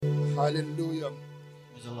Hallelujah.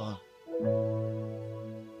 Praise the Lord.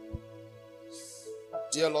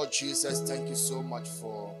 Dear Lord Jesus, thank you so much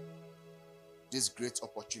for this great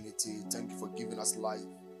opportunity. Thank you for giving us life,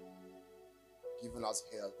 giving us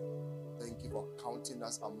health. Thank you for counting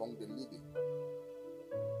us among the living.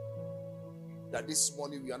 That this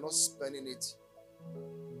morning we are not spending it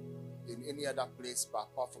in any other place but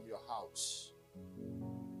apart from your house.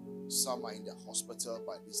 Some are in the hospital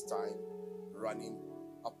by this time, running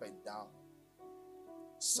up and down.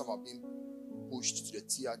 Some are being pushed to the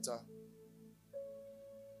theater.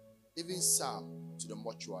 Even some to the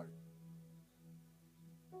mortuary.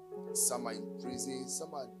 Some are in prison,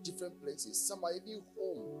 some are different places, some are even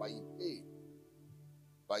home by in pain.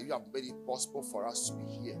 But you have made it possible for us to be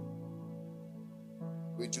here.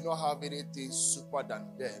 We do not have anything super than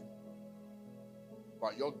them,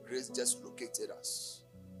 but your grace just located us.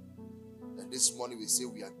 And this morning we say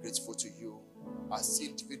we are grateful to you as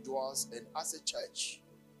individuals and as a church.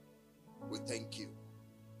 We thank you.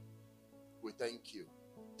 We thank you.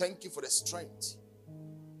 Thank you for the strength.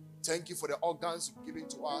 Thank you for the organs you've given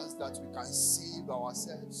to us that we can see by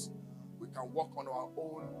ourselves. We can walk on our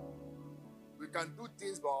own. We can do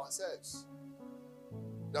things by ourselves.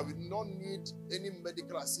 That we do not need any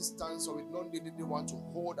medical assistance or we do not need anyone to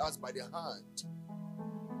hold us by the hand.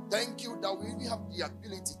 Thank you that we really have the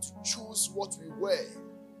ability to choose what we wear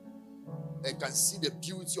and can see the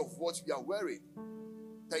beauty of what we are wearing.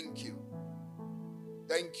 Thank you.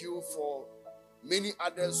 Thank you for many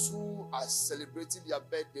others who are celebrating their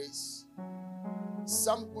birthdays.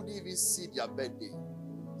 Some couldn't even see their birthday.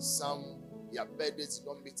 Some, their birthdays did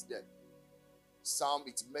not meet them. Some,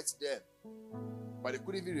 it met them, but they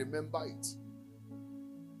couldn't even remember it.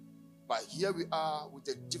 But here we are with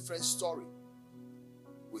a different story.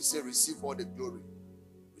 We say, receive all the glory,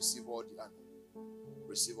 receive all the honor,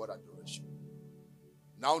 receive all the adoration.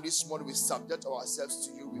 Now this morning we subject ourselves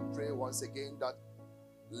to you. We pray once again that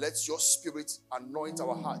let your spirit anoint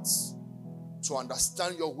our hearts to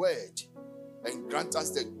understand your word and grant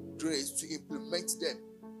us the grace to implement them.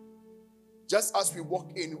 Just as we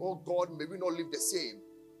walk in, oh God, may we not live the same,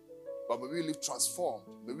 but may we live transformed.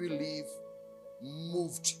 May we live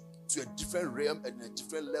moved to a different realm and a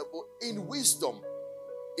different level in wisdom,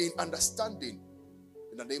 in understanding,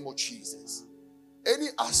 in the name of Jesus. Any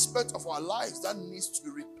aspect of our lives that needs to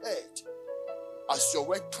be repaired, as your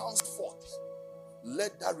word comes forth,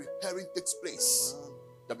 let that repairing take place.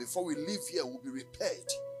 That before we leave here, we'll be repaired.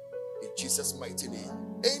 In Jesus' mighty name.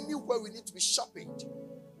 Anywhere we need to be sharpened,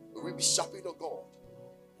 we will be sharpened, oh God.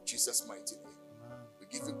 In Jesus' mighty name. We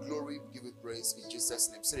give you glory, we give you praise. In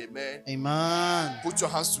Jesus' name. Say amen. Amen. Put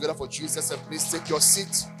your hands together for Jesus and please take your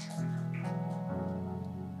seat.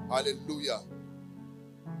 Hallelujah.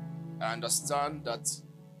 I understand that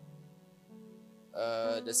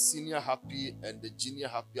the senior happy and the junior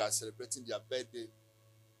happy are celebrating their birthday.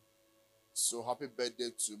 So happy birthday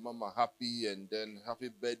to Mama Happy, and then happy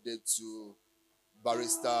birthday to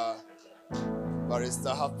Barrister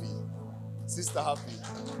Happy, Sister Happy.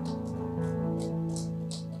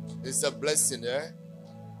 It's a blessing, eh?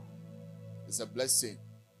 It's a blessing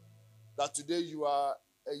that today you are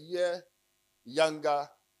a year younger,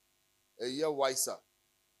 a year wiser.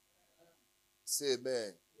 Say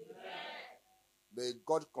amen. May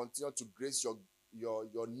God continue to grace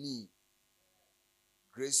your knee,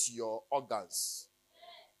 grace your organs.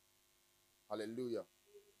 Hallelujah.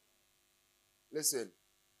 Listen,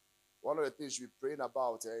 one of the things you'll be praying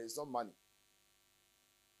about is not money.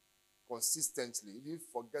 Consistently, if you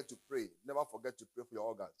forget to pray, never forget to pray for your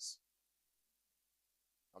organs.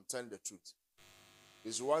 I'm telling the truth.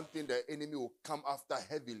 There's one thing the enemy will come after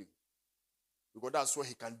heavily, because that's where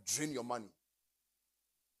he can drain your money.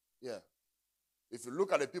 Yeah. If you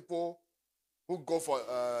look at the people who go for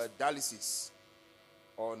dialysis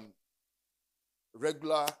on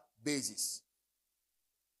regular basis,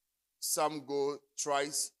 some go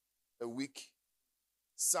twice a week,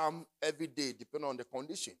 some every day, depending on the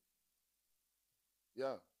condition.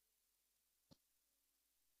 Yeah.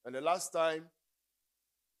 And the last time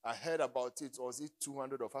I heard about it, was it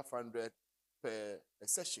 200 or 500 per a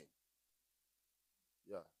session?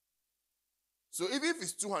 Yeah. So even if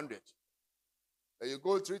it's 200, and you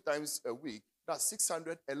go 3 times a week, that's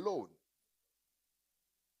 600 alone.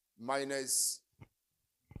 Minus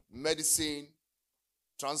medicine,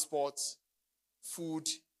 transport, food,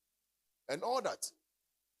 and all that.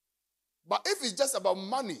 But if it's just about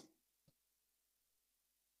money,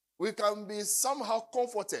 we can be somehow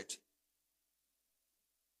comforted.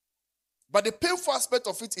 But the painful aspect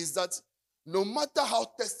of it is that no matter how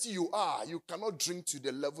thirsty you are, you cannot drink to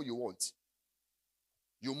the level you want.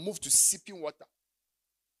 You move to sipping water.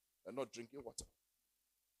 and not drinking water.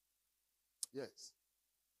 Yes.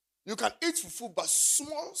 You can eat fufu, but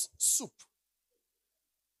small soup.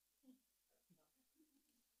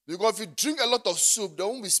 Because if you drink a lot of soup, there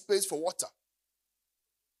won't be space for water.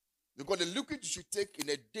 Because the liquid you should take in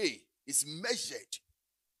a day is measured.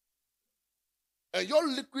 And your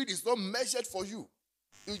liquid is not measured for you.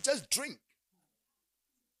 You just drink.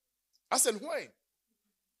 As and when.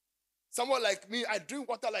 Someone like me, I drink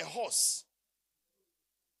water like horse.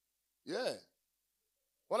 Yeah.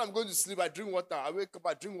 When I'm going to sleep, I drink water. I wake up,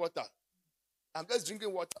 I drink water. I'm just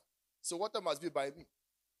drinking water. So water must be by me.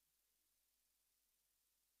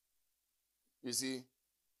 You see?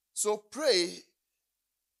 So pray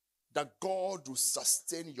that God will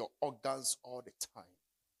sustain your organs all the time.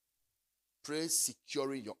 Pray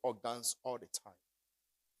securing your organs all the time.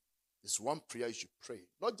 It's one prayer you should pray.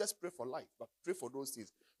 Not just pray for life, but pray for those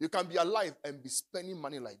things. You can be alive and be spending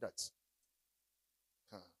money like that.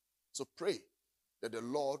 So pray that the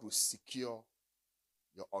Lord will secure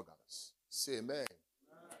your organs. Say amen.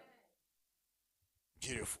 Amen.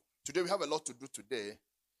 Beautiful. Today we have a lot to do today.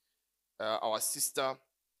 Our sister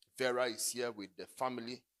Vera is here with the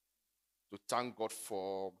family to thank God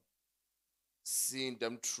for seeing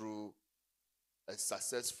them through a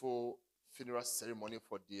successful funeral ceremony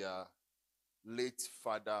for their late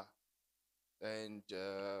father and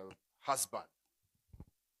husband.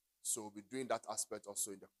 So we'll be doing that aspect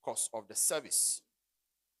also in the course of the service.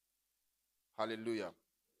 Hallelujah.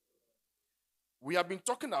 We have been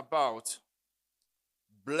talking about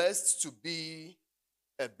blessed to be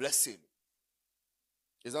a blessing.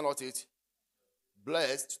 Is that not it?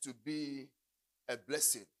 Blessed to be a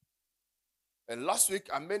blessing. And last week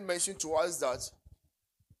I made mention to us that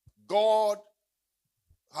God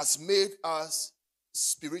has made us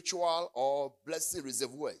spiritual or blessing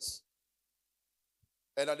reservoirs.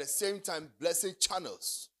 And at the same time, blessing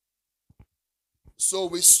channels. So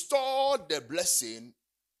we store the blessing,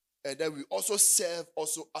 and then we also serve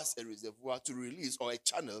also as a reservoir to release, or a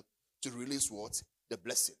channel to release what? The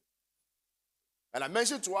blessing. And I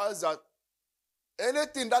mentioned to us that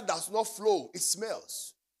anything that does not flow, it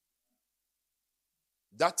smells.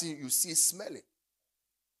 That thing you see is smelling.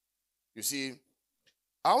 You see,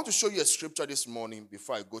 I want to show you a scripture this morning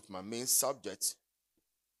before I go to my main subject.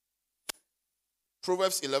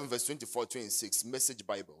 Proverbs 11 verse 24-26, Message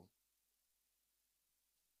Bible.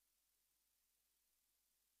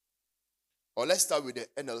 Or let's start with the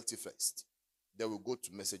NLT first. Then we'll go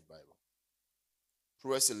to Message Bible.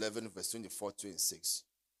 Proverbs 11 verse 24-26.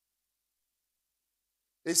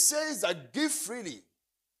 It says that give freely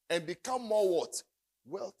and become more what?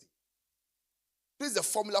 Wealthy. This is the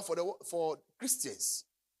formula for Christians.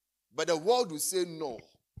 But the world will say no.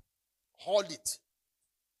 Hold it.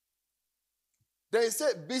 They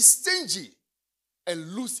say be stingy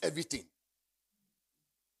and lose everything.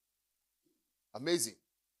 Amazing.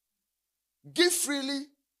 Give freely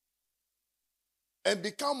and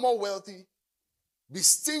become more wealthy. Be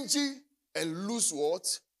stingy and lose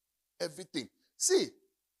what? Everything. See,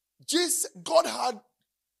 God had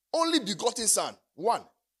only begotten son, one.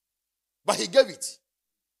 But he gave it.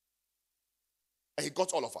 And he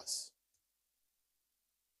got all of us.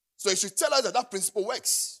 So it should tell us that principle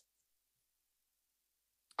works.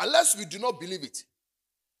 Unless we do not believe it.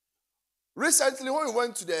 Recently, when we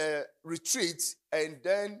went to the retreat, and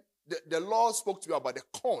then the Lord spoke to me about the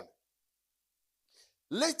corn.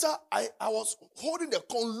 Later, I was holding the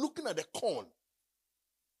corn, looking at the corn.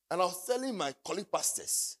 And I was telling my colleague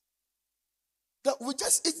pastors that we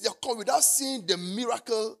just eat the corn without seeing the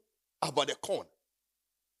miracle about the corn.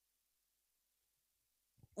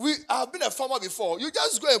 I've been a farmer before. You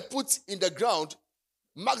just go and put in the ground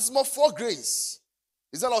maximum 4 grains.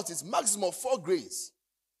 Is that what it is? Maximum 4 grains.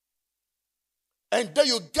 And then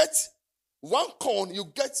you get one corn,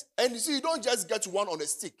 and you see, you don't just get one on a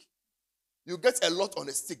stick. You get a lot on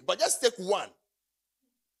a stick, but just take one.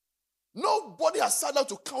 Nobody has sat down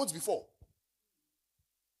to count before.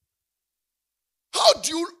 How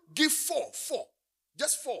do you give 4?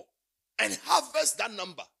 Just 4. And harvest that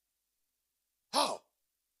number? How?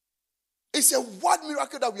 It's a word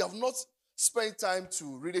miracle that we have not spent time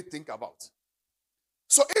to really think about.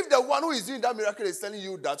 So if the one who is doing that miracle is telling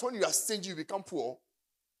you that when you are stingy, you become poor,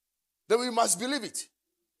 then we must believe it.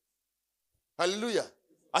 Hallelujah.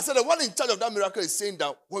 I said the one in charge of that miracle is saying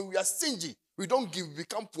that when we are stingy, we don't give, we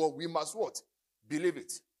become poor, we must what? Believe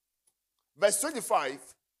it. Verse 25,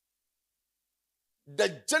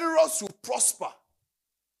 the generous will prosper.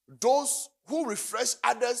 Those who refresh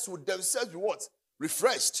others will themselves be what?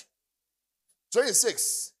 Refreshed.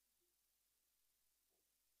 26.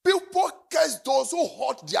 People curse those who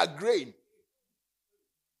hoard their grain.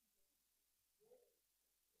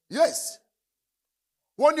 Yes.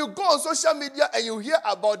 When you go on social media and you hear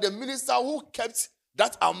about the minister who kept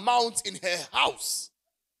that amount in her house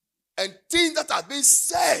and things that are being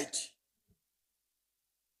said,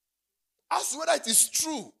 as to whether it is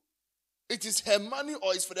true, it is her money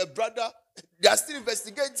or it's for the brother, they are still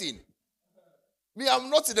investigating. Me, I'm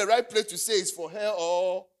not in the right place to say it's for her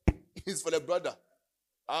or it's for the brother.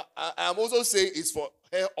 I am also saying it's for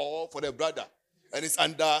her or for the brother. And it's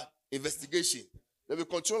under investigation. They will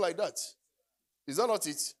control like that. Is that not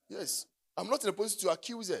it? Yes. I'm not in a position to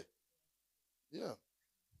accuse her. Yeah.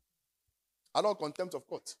 I don't contempt of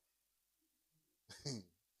court.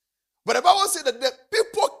 But the Bible says that the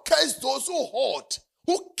people curse those who hoard,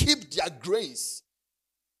 who keep their grains.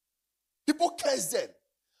 People curse them.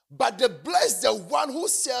 But they bless the one who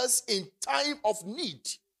sells in time of need.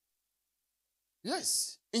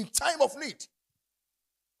 Yes, in time of need.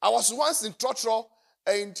 I was once in Trotro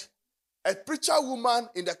and a preacher woman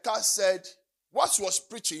in the car said, what she was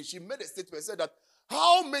preaching, she made a statement and said that,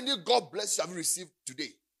 how many God bless you have you received today?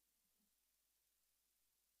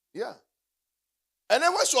 Yeah. And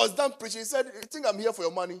then when she was done preaching, she said, you think I'm here for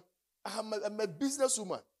your money? I'm a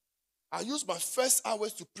businesswoman. I use my first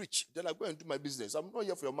hours to preach. Then I go and do my business. I'm not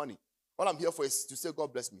here for your money. All I'm here for is to say,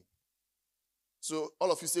 God bless me. So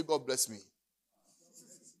all of you say, God bless me.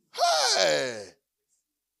 Hey!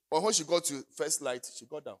 But when she got to first light, she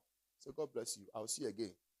got down. So God bless you. I'll see you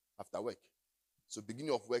again after work. So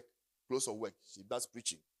beginning of work, close of work, she does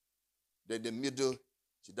preaching. Then the middle,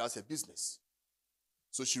 she does her business.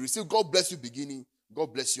 So she received God bless you beginning,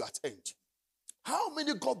 God bless you at end. How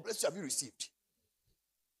many God bless you have you received?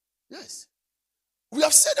 Yes. We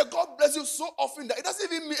have said that God bless you so often that it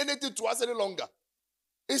doesn't even mean anything to us any longer.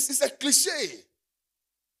 It's a cliche.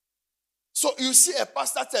 So you see a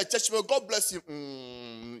pastor tell a church member, God bless you.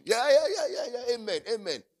 Yeah. Amen.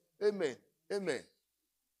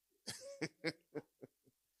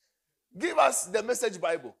 Give us the Message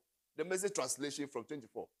Bible, the Message translation from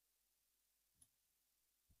 24.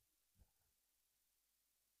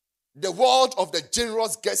 The world of the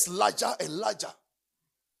generous gets larger and larger.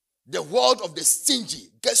 The world of the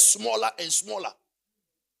stingy gets smaller and smaller.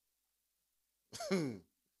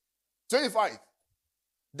 25.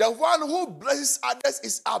 The one who blesses others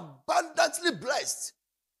is abundantly blessed,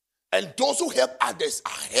 and those who help others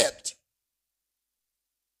are helped.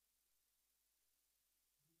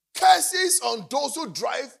 Curses on those who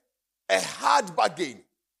drive a hard bargain.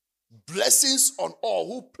 Blessings on all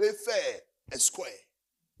who play fair and square.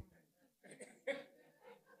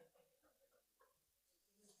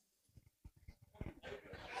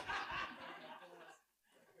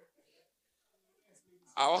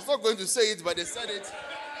 I was not going to say it, but they said it.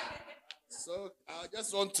 So I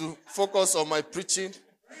just want to focus on my preaching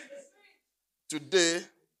today.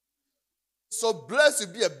 So blessed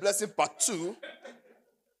will be a blessing part 2.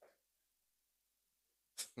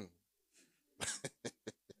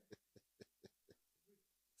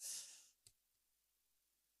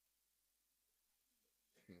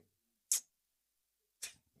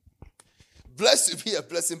 Blessed will be a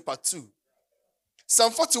blessing part 2.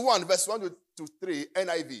 Psalm 41 verse 1 to 3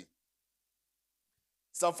 NIV.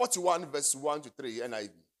 Psalm 41 verse 1 to 3 NIV.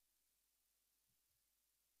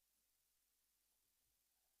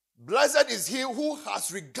 Blessed is he who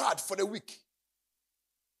has regard for the weak.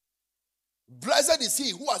 Blessed is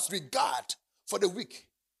he who has regard for the weak.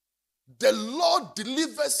 The Lord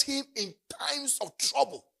delivers him in times of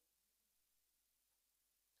trouble.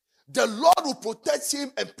 The Lord will protect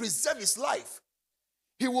him and preserve his life.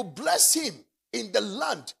 He will bless him in the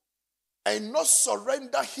land and not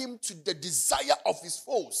surrender him to the desire of his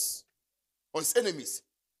foes or his enemies.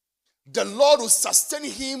 The Lord will sustain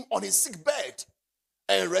him on his sick bed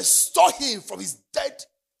and restore him from his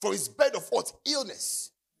bed of what?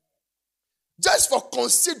 Illness. Just for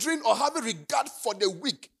considering or having regard for the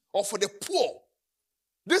weak or for the poor.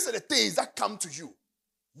 These are the things that come to you.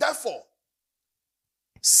 Therefore,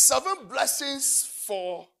 7 blessings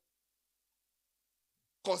for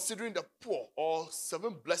considering the poor, or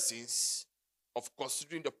 7 blessings of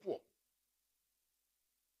considering the poor.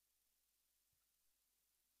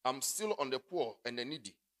 I'm still on the poor and the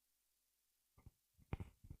needy.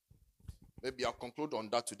 Maybe I'll conclude on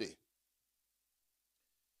that today.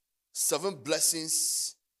 7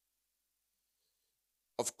 blessings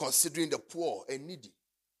of considering the poor and needy.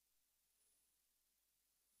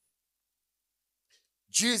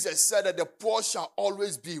 Jesus said that the poor shall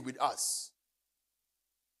always be with us.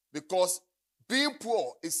 Because being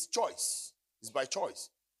poor is choice. It's by choice.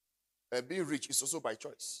 And being rich is also by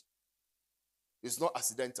choice. It's not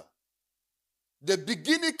accidental. The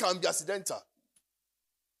beginning can be accidental.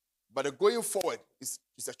 But the going forward is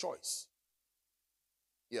a choice.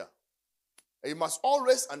 Yeah. And you must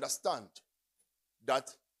always understand that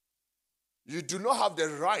you do not have the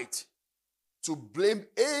right to blame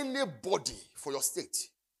anybody for your state.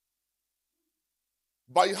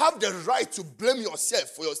 But you have the right to blame yourself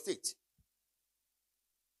for your state.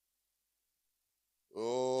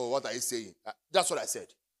 Oh, what are you saying? That's what I said.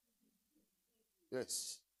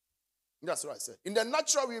 Yes. That's what I said. In the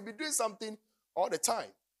natural, we'll be doing something all the time.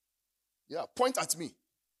 Yeah, point at me.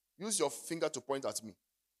 Use your finger to point at me.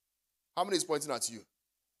 How many is pointing at you?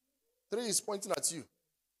 3 is pointing at you.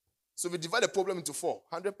 So we divide the problem into 4,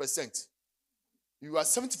 100%. You are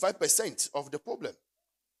 75% of the problem.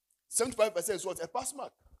 75% is what? A pass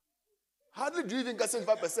mark. Hardly do you even get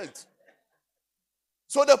 75%.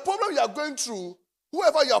 So the problem you are going through,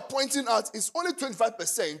 whoever you are pointing at is only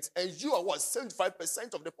 25%, and you are what?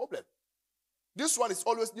 75% of the problem. This one is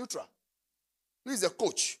always neutral. He is a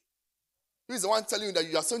coach. He is the one telling you that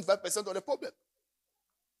you are 75% of the problem.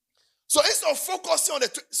 So instead of focusing on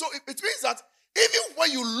so it means that even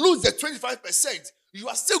when you lose the 25%, you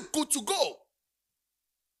are still good to go.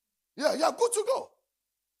 Yeah, you are good to go.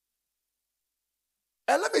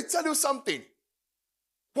 And let me tell you something.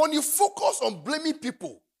 When you focus on blaming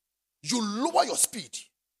people, you lower your speed.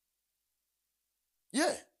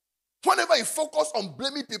 Yeah. Whenever you focus on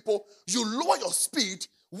blaming people, you lower your speed.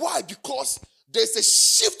 Why? Because there's a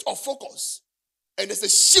shift of focus. And there's a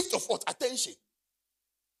shift of what? Attention.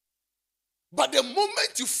 But the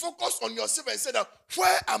moment you focus on yourself and say that,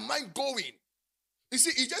 where am I going? You see,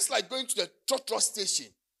 it's just like going to the trotro station.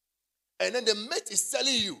 And then the mate is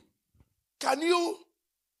telling you,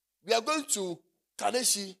 we are going to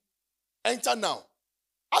Kaneshi, enter now.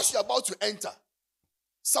 As you're about to enter,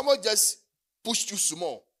 someone just pushed you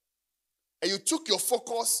small. And you took your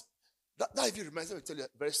focus. That if you remember, let me tell you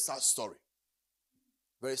a very sad story.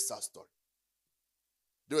 Very sad story.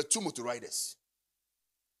 There were 2 motor riders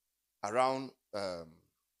around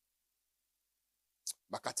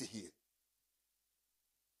Makati Hill.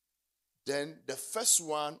 Then the first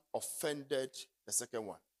one offended the second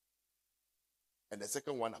one. And the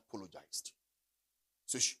second one apologized.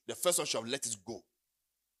 So the first one should have let it go.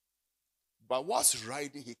 But whilst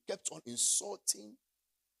riding, he kept on insulting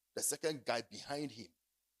the second guy behind him.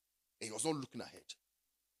 And he was not looking ahead.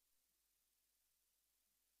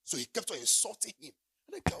 So he kept on insulting him.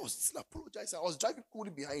 And the guy was still apologizing. I was driving coolly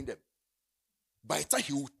behind them. By the time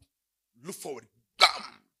he would look forward, bam!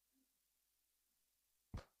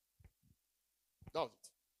 That was it.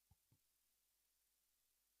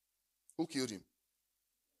 Who killed him?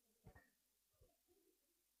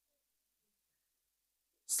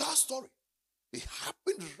 Sad story. It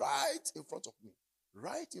happened right in front of me.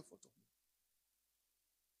 Right in front of me.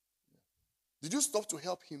 Did you stop to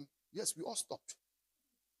help him? Yes, we all stopped.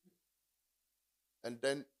 And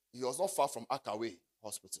then he was not far from Akaway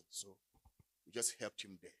Hospital, so we just helped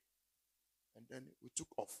him there. And then we took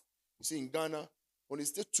off. You see, in Ghana, when it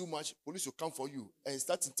stays too much, police will come for you and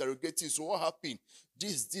start interrogating. So what happened?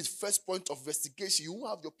 This first point of investigation, you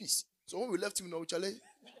won't have your peace. So when we left him in Ochale,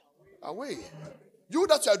 away. You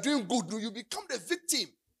that you are doing good, you become the victim.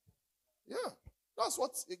 Yeah, that's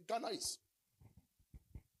what Ghana is.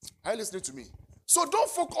 Are you listening to me? So don't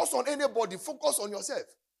focus on anybody, focus on yourself.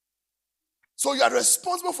 So you are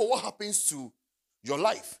responsible for what happens to your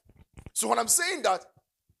life. So when I'm saying that,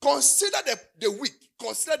 consider the weak,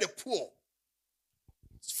 consider the poor.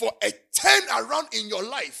 For a turnaround in your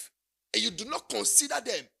life, and you do not consider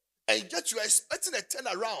them, and yet you are expecting a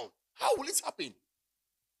turnaround, how will it happen?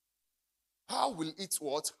 How will it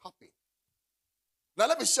what happen? Now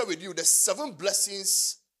let me share with you the 7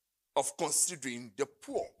 blessings of considering the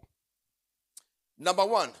poor. Number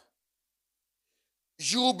 1,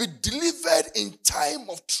 you will be delivered in time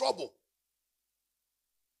of trouble.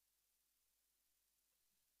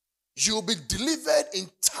 You will be delivered in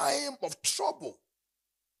time of trouble.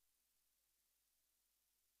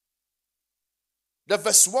 The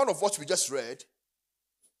verse 1 of what we just read,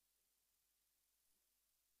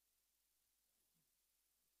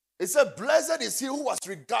 it said, blessed is he who has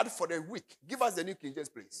regard for the weak. Give us the New King James,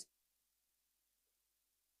 please.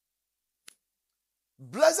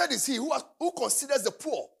 Blessed is he who considers the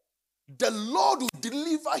poor. The Lord will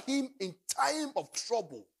deliver him in time of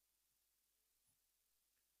trouble.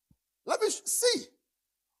 Let me see.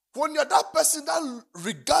 When you're that person that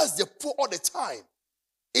regards the poor all the time,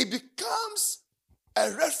 it becomes a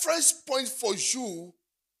reference point for you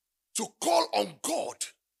to call on God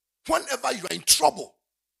whenever you are in trouble.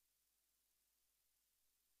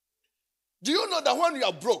 Do you know that when you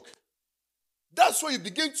are broke, that's when you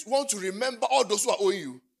begin to want to remember all those who are owing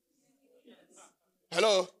you? Yes.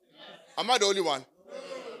 Hello? Yes. Am I the only one?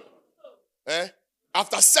 Eh?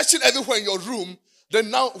 After searching everywhere in your room, then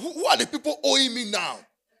now, who are the people owing me now?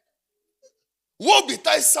 Woe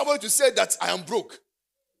betide someone to say that I am broke.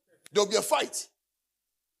 There will be a fight.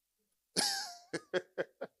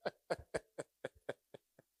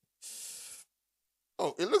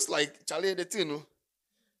 Oh, it looks like Charlie the thing.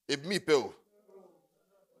 It me pale.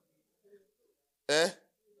 Eh?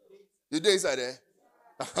 You there inside there?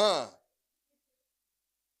 Uh-huh.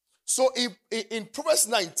 So in Proverbs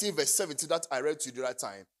 19, verse 17, that I read to you the right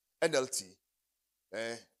time, NLT.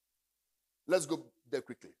 Let's go there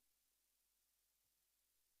quickly.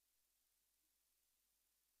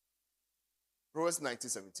 Proverbs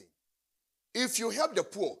 19:17. If you help the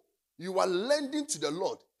poor, you are lending to the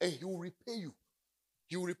Lord, and He will repay you.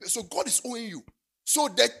 He will repay. So God is owing you. So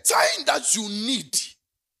the time that you need,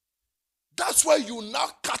 that's why you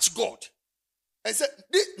now catch God and say,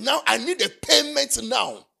 now I need a payment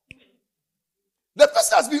now. The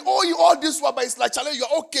person has been owing you all this while, but it's like, Charlie,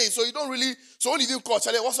 you're okay. So you don't really, so when you even call,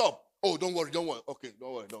 Charlie, what's up? Oh, don't worry. Okay,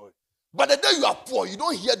 don't worry. But the day you are poor, you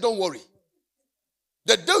don't hear, don't worry.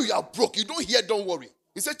 The day you are broke, you don't hear, don't worry.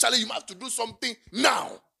 He said, Charlie, you have to do something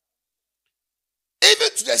now. Even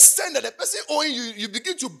to the extent that the person owing you, you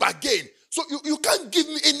begin to bargain. So you can't give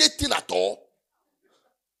me anything at all.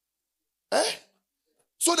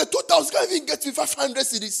 So the 2,000 can't even get me 500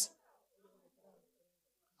 cedis.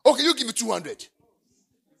 Okay, you give me 200.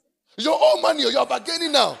 Your own money, you're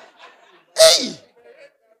bargaining now. Hey!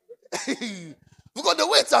 Because the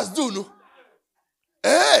way it has done, no?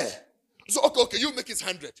 So, okay, you make it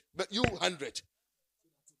 100. But you 100.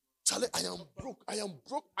 Charlie, I am broke.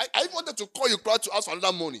 I wanted to call you crowd to ask for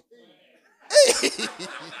another money. Hey!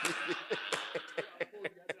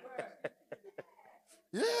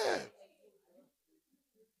 Yeah.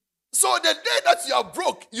 So the day that you are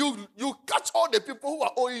broke, you catch all the people who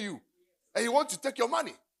are owing you. And you want to take your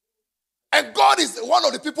money. And God is one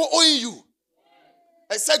of the people owing you.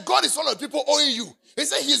 I said God is one of the people owing you. He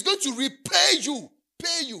said He's going to repay you.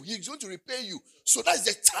 Pay you. He's going to repay you. So that's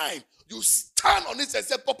the time you stand on it and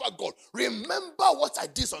say, Papa God, remember what I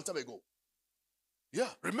did some time ago. Yeah,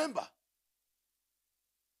 remember.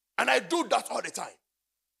 And I do that all the time.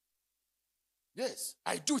 Yes,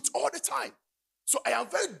 I do it all the time. So I am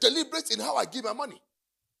very deliberate in how I give my money.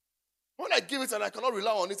 When I give it and I cannot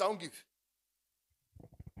rely on it, I won't give.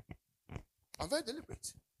 I'm very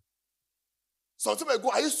deliberate. Some time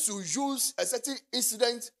ago, I used to use a certain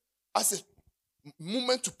incident as a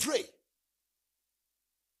moment to pray.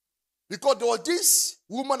 Because there was this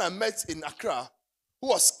woman I met in Accra who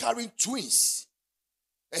was carrying twins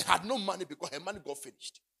and had no money because her money got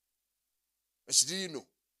finished. And she didn't know.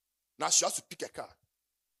 Now she has to pick a car.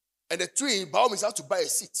 And the twin, by all means, had to buy a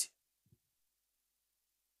seat.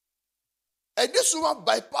 And this woman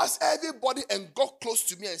bypassed everybody and got close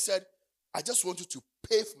to me and said, I just want you to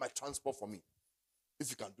pay for my transport for me. If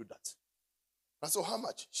you can do that. I said, how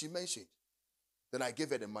much? She mentioned. Then I gave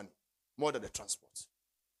her the money. More than the transport.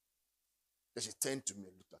 Then she turned to me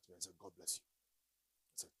and looked at me and said, God bless you.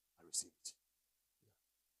 I said, I received it.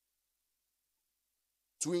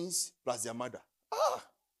 Twins plus their mother.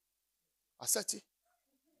 Aseti.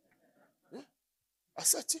 Yeah.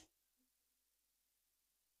 Aseti.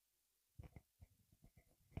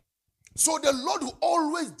 So the Lord will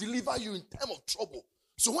always deliver you in time of trouble.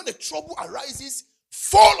 So when the trouble arises,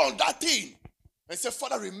 fall on that thing and say,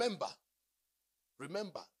 Father, remember.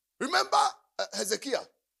 Remember Hezekiah.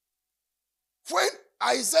 When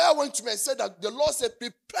Isaiah went to me and said that the Lord said,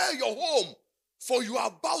 prepare your home, for you are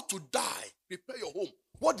about to die. Prepare your home.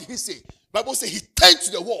 What did he say? The Bible says he turned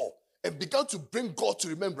to the wall and began to bring God to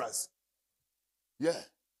remembrance. Yeah.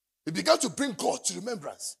 He began to bring God to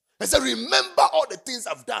remembrance. And said, remember all the things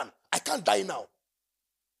I've done. I can't die now.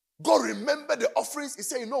 God remembered the offerings. He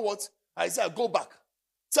said, you know what? Isaiah, go back.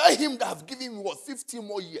 Tell him that I've given him 15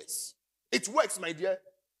 more years. It works, my dear.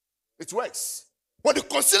 It works. When you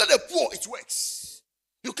consider the poor, it works.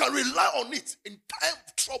 You can rely on it in time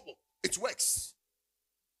of trouble. It works.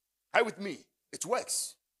 Are you with me? It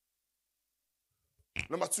works.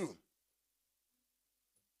 Number 2.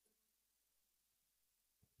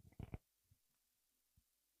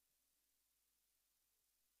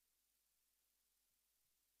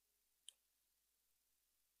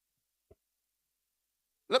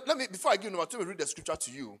 Let me, before I give number 2, let me read the scripture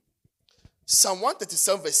to you. Psalm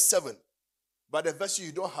 137 verse 7. But the version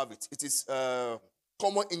you don't have it. It is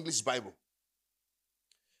Common English Bible.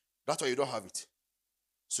 That's why you don't have it.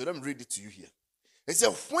 So let me read it to you here. It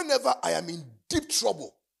says, whenever I am in deep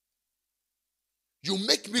trouble, you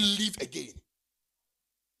make me live again.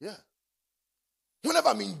 Yeah. Whenever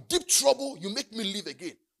I'm in deep trouble, you make me live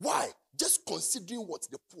again. Why? considering what?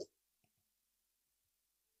 The poor.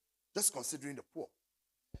 Just considering the poor.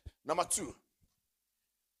 Number 2.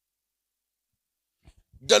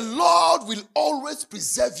 The Lord will always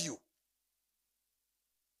preserve you.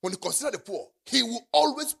 When you consider the poor, he will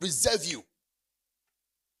always preserve you.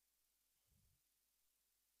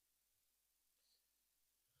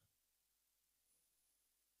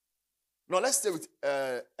 Now let's stay with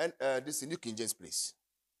this New King James, please.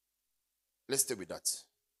 Let's stay with that.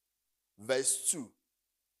 Verse 2.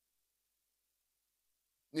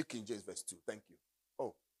 New King James, verse 2. Thank you.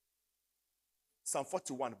 Oh. Psalm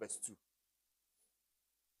 41, verse 2.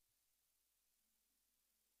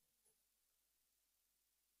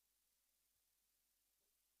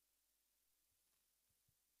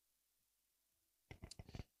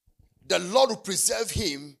 The Lord will preserve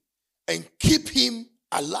him and keep him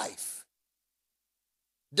alive.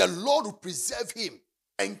 The Lord will preserve him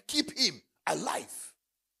and keep him alive.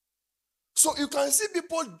 So you can see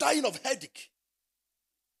people dying of headache.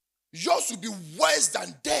 Yours will be worse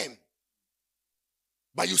than them.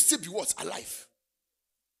 But you still be what? Alive.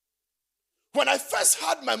 When I first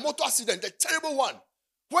had my motor accident, the terrible one,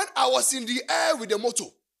 when I was in the air with the motor,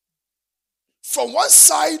 from one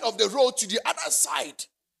side of the road to the other side,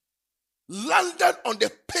 landed on the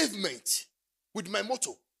pavement with my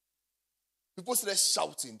motor. People started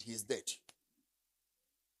shouting, he's dead.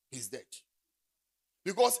 He's dead.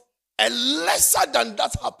 Because a lesser than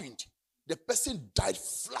that happened. The person died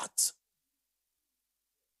flat.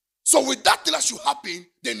 So with that thing that should happen,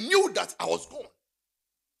 they knew that I was gone.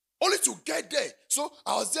 Only to get there. So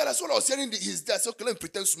I was there. That's what I was hearing. He's dead. So okay, let me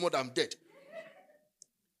pretend small that I'm dead.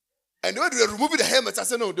 And when they were removing the helmet, I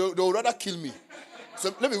said, no, they would rather kill me.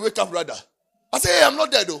 So let me wake up rather. I said, hey, I'm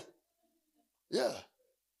not dead though. Yeah.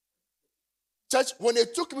 Church, when they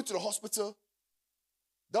took me to the hospital,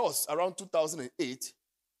 that was around 2008,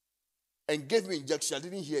 and gave me injection. I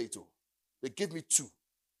didn't hear it all. They gave me 2.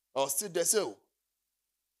 I was still there. Say, oh,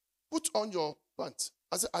 put on your pants.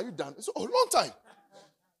 I said, are you done? It's a long time.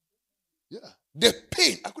 Yeah. The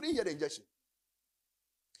pain. I couldn't hear the injection.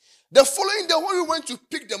 The following day, when we went to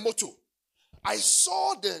pick the motor, I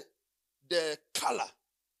saw the color,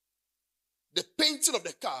 the painting of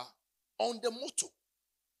the car on the motor.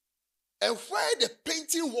 And where the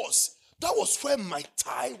painting was, that was where my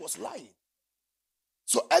tie was lying.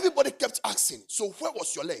 So everybody kept asking, so where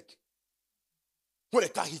was your leg? When the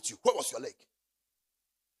car hit you, where was your leg?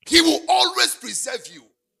 He will always preserve you.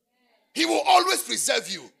 He will always preserve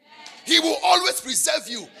you. He will always preserve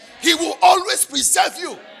you. He will always preserve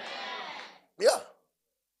you. Yeah.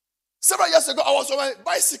 Several years ago, I was on my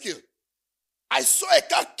bicycle. I saw a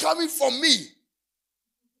car coming for me.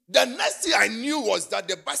 The next thing I knew was that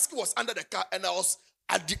the bicycle was under the car and I was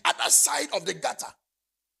at the other side of the gutter.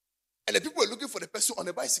 And the people were looking for the person on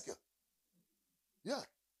the bicycle. Yeah.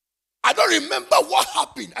 I don't remember what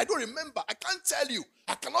happened. I don't remember. I can't tell you.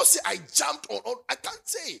 I cannot say I jumped on. I can't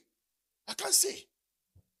say. I can't say.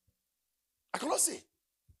 I cannot say.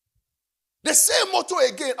 The same motor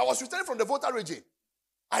again. I was returning from the Volta region.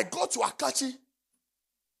 I got to Akachi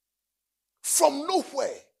from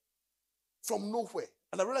nowhere. From nowhere.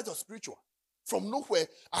 And I realized it was spiritual. From nowhere,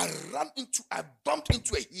 I bumped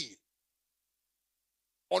into a hill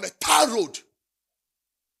on a tar road.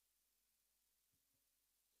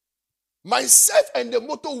 Myself and the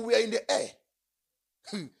motor were in the air.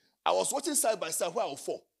 I was watching side by side where I would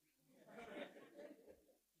fall.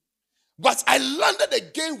 But I landed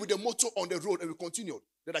again with the motor on the road and we continued.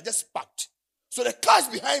 Then I just parked. So the cars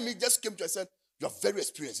behind me just came to us and said, you are very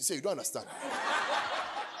experienced. He said, you don't understand.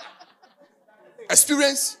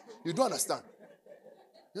 Experience? You don't understand.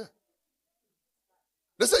 Yeah.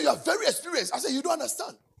 They said, you are very experienced. I said, you don't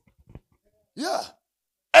understand. Yeah.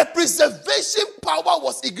 A preservation power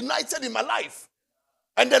was ignited in my life.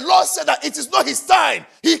 And the Lord said that it is not his time.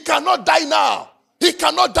 He cannot die now. He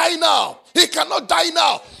cannot die now. He cannot die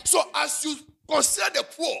now. So as you consider the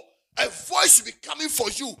poor, a voice will be coming for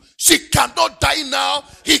you. She cannot die now.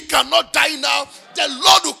 He cannot die now. The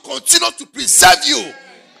Lord will continue to preserve you.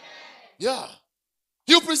 Yeah.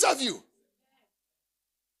 He'll preserve you.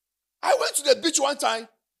 I went to the beach one time.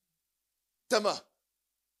 Tema.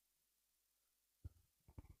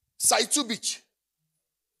 Saitu Beach.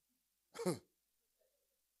 We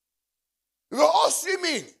were all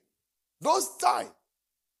swimming. Those time.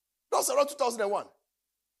 That was around 2001.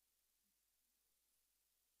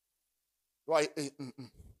 Why? If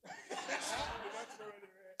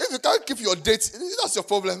you can't keep your date, that's your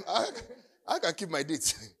problem. I can keep my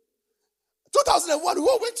date. 2001, we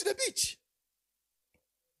all went to the beach.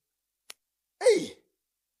 Hey,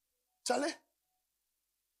 Charlie.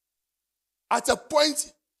 At a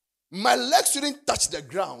point, My legs couldn't touch the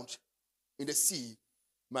ground in the sea.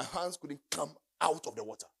 My hands couldn't come out of the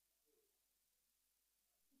water.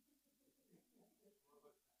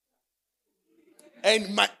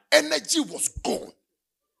 And my energy was gone.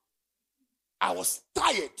 I was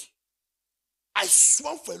tired. I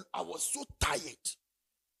swam I was so tired.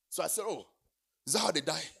 So I said, oh, is that how they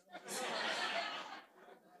die?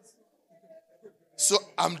 So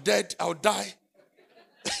I'm dead. I'll die.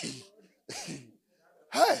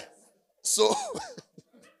 Hey. So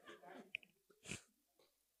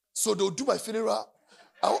they'll do my funeral.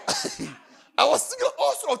 I was thinking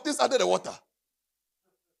all sorts of things under the water.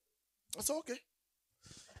 I said, okay.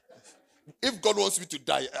 If God wants me to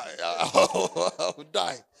die, I'll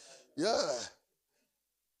die. Yeah.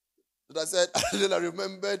 And I said, then I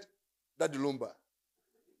remembered that Lumba.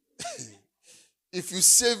 If you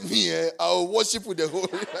save me, I'll worship with the whole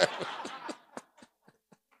life.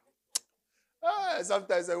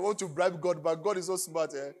 Sometimes I want to bribe God, but God is so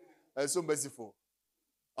smart and so merciful.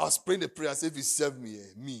 I was praying the prayer and said, if you serve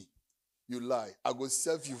me, you lie. I go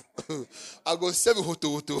serve you. I go serve you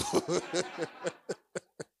hoto.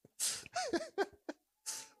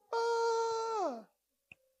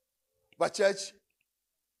 But church,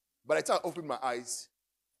 by the time I opened my eyes,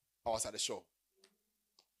 I was at the shore.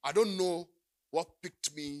 I don't know what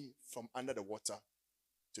picked me from under the water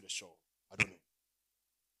to the shore. I don't know.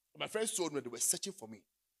 My friends told me they were searching for me.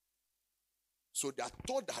 So they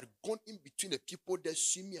thought they had gone in between the people there,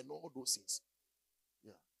 swimming and all those things.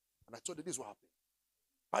 Yeah. And I told them this is what happened.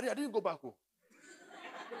 But I didn't go back home.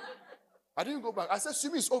 I didn't go back. I said,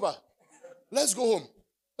 swimming is over. Let's go home.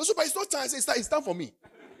 So, but it's not time. I said, it's time for me.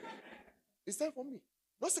 It's time for me.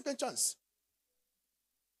 No second chance.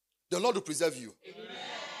 The Lord will preserve you. Amen.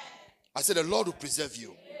 I said, the Lord will preserve you.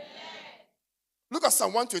 Amen. Look at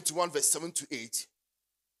Psalm 121, verse 7 to 8.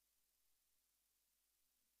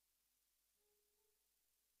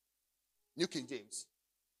 New King James.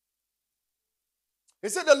 He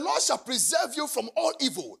said, the Lord shall preserve you from all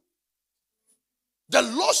evil. The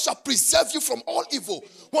Lord shall preserve you from all evil.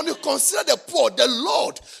 When you consider the poor, the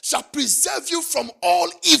Lord shall preserve you from all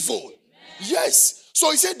evil. Amen. Yes. So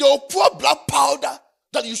he said, they'll pour black powder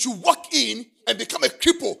that you should walk in and become a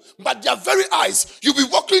cripple. But their very eyes, you'll be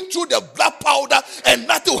walking through the black powder and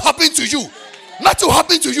nothing will happen to you. Nothing will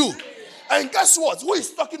happen to you. And guess what? Who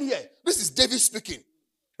is talking here? This is David speaking.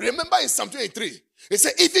 Remember in Psalm 23, it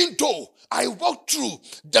said, even though I walk through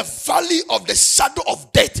the valley of the shadow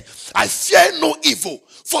of death, I fear no evil,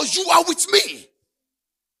 for you are with me.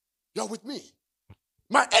 You are with me.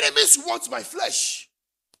 My enemies want my flesh,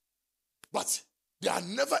 but they are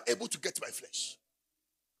never able to get my flesh.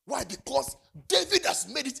 Why? Because David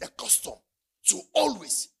has made it a custom to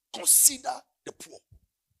always consider the poor.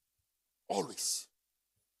 Always.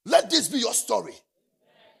 Let this be your story.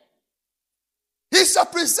 He shall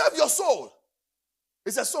preserve your soul.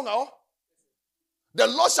 It's a song, huh? The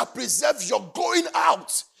Lord shall preserve your going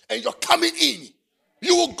out and your coming in.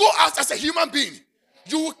 You will go out as a human being.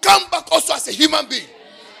 You will come back also as a human being.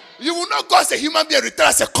 You will not go as a human being and return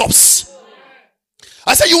as a corpse.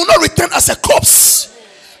 I said you will not return as a corpse.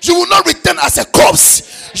 You will not return as a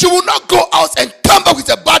corpse. You will not go out and come back with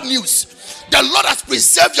the bad news. The Lord has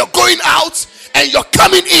preserved your going out and your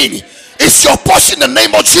coming in. It's your portion in the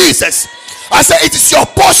name of Jesus. I said it is your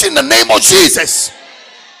portion in the name of Jesus.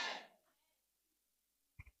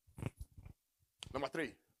 Number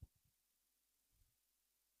 3.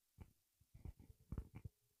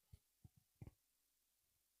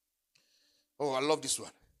 Oh, I love this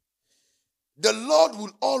one. The Lord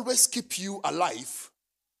will always keep you alive,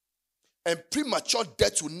 and premature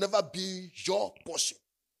death will never be your portion.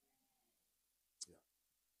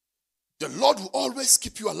 The Lord will always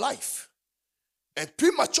keep you alive, and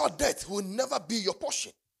premature death will never be your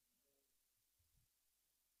portion.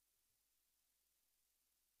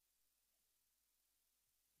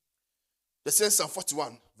 The says Psalm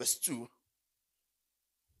 41, verse 2.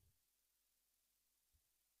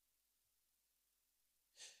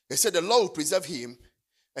 He said, the Lord will preserve him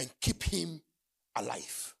and keep him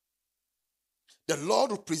alive. The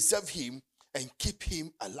Lord will preserve him and keep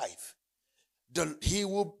him alive. He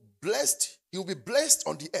will be blessed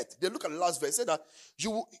on the earth. They look at the last verse. Say that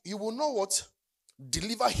you will know what?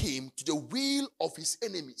 Deliver him to the will of his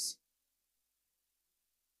enemies.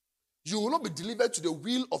 You will not be delivered to the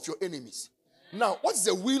will of your enemies. Now, what is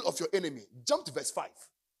the will of your enemy? Jump to verse 5.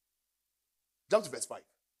 Jump to verse 5.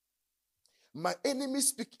 My enemy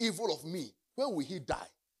speak evil of me. When will he die?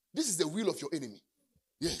 This is the will of your enemy.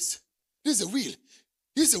 Yes. This is the will.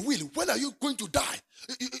 This is the will. When are you going to die?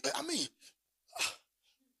 I mean,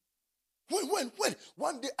 when?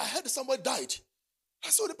 One day I heard somebody died. I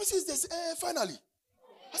said, the person says, finally.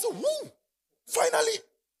 I said, woo, finally.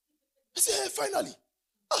 I said, finally.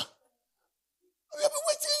 We have been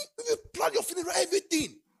waiting. We plan your funeral,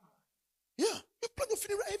 everything. Yeah, you plan your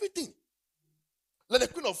funeral, everything. Like the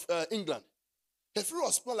Queen of England. Her funeral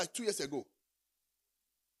was planned like 2 years ago.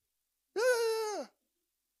 Yeah.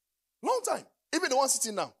 Long time. Even the one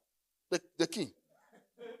sitting now, the king.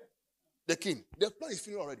 The king. They planned his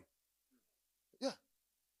funeral already. Yeah.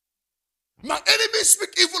 My enemies speak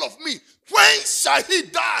evil of me. When shall he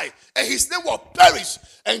die? And his name will perish.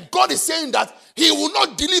 And God is saying that he will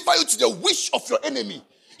not deliver you to the wish of your enemy.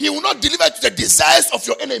 He will not deliver you to the desires of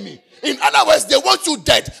your enemy. In other words, they want you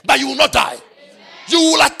dead, but you will not die. You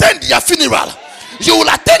will attend their funeral. You will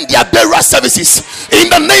attend their burial services. In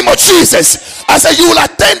the name of Jesus. I said you will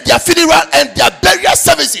attend their funeral and their burial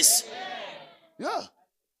services. Yeah.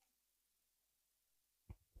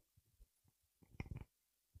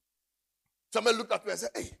 Somebody looked at me and said,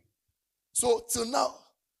 hey, so till now,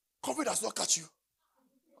 COVID has not catch you.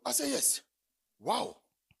 I said, yes. Wow.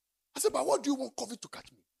 I said, but what do you want COVID to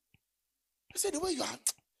catch me? He said, the way you are.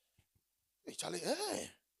 Hey, Charlie, hey,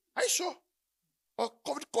 are you sure? Or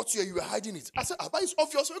COVID caught you and you were hiding it. I said, but it's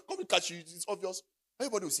obvious. When COVID catch you, it's obvious.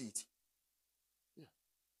 Everybody will see it.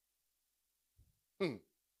 Yeah.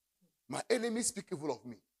 My enemies speak evil of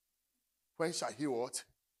me. When shall he what?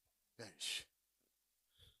 Perish.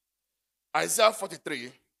 Isaiah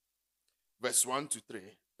 43, verse 1 to 3.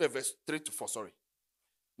 Verse 3 to 4, sorry.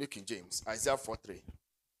 New King James. Isaiah 43,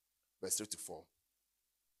 verse 3 to 4.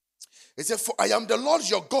 It says, for I am the Lord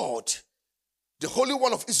your God, the Holy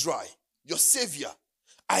One of Israel, your Savior.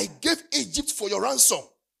 I gave Egypt for your ransom,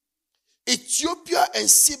 Ethiopia and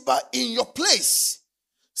Seba in your place,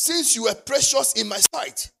 since you were precious in my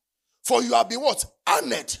sight. For you have been what?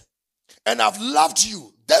 Honored, and I've loved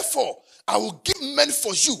you. Therefore, I will give men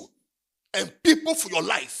for you and people for your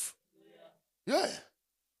life. Yeah.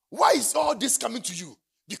 Why is all this coming to you?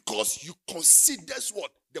 Because you consider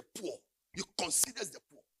what? The poor. You consider the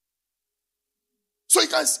poor. So you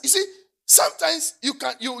see, sometimes you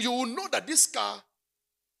will know that this car,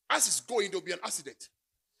 as it's going, there will be an accident.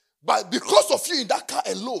 But because of you in that car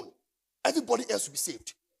alone, everybody else will be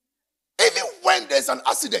saved. Even when there's an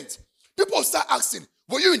accident, people start asking,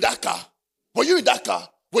 were you in that car? Were you in that car?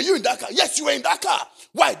 Were you in that car? Yes, you were in that car.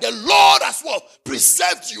 Why? The Lord as well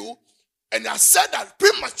preserved you and has said that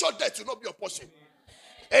premature death will not be your portion.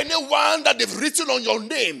 Anyone that they've written on your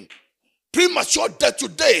name, premature death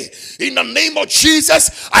today, in the name of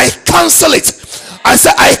Jesus, I cancel it. I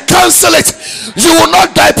say, I cancel it. You will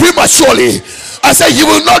not die prematurely. I say, you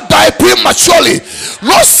will not die prematurely.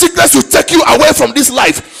 No sickness will take you away from this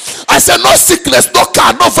life. I said, no sickness, no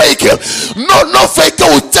car, no vehicle. No vehicle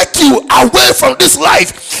will take you away from this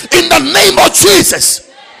life. In the name of Jesus.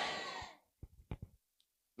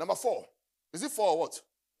 Number 4. Is it 4 or what?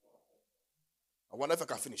 I wonder if I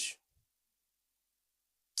can finish.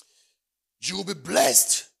 You will be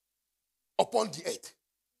blessed upon the earth.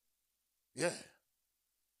 Yeah.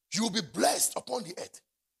 You will be blessed upon the earth.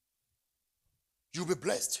 You will be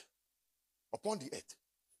blessed upon the earth.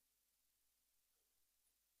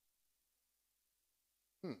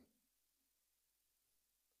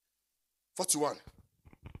 41,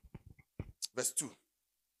 verse 2.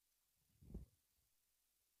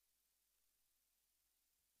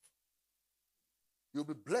 You'll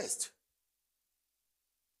be blessed.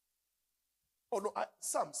 Oh no,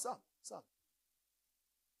 Sam.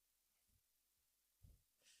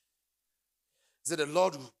 Said the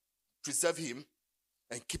Lord will preserve him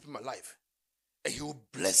and keep him alive, and he will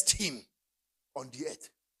bless him on the earth.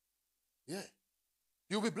 Yeah,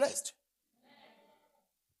 you'll be blessed.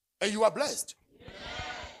 And you are blessed. Amen.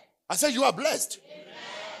 I said you are blessed. Amen.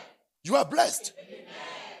 You are blessed. Amen.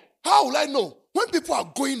 How will I know? When people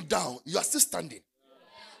are going down, you are still standing.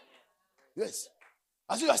 Yes.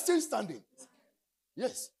 I said you are still standing.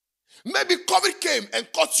 Yes. Maybe COVID came and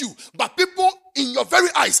caught you, but people in your very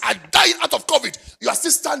eyes are dying out of COVID. You are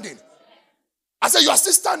still standing. I said you are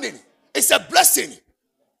still standing. It's a blessing.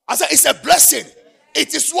 I said it's a blessing.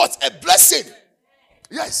 It is what? A blessing.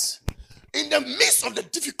 Yes. In the midst of the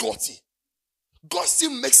difficulty, God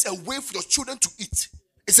still makes a way for your children to eat.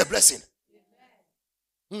 It's a blessing.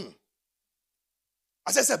 I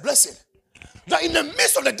said it's a blessing. That in the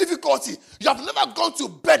midst of the difficulty, you have never gone to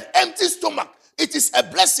bed empty stomach. It is a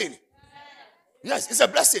blessing. Yes, it's a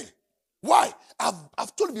blessing. Why?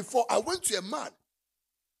 I've told you before, I went to a man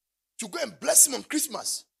to go and bless him on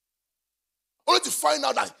Christmas. Only to find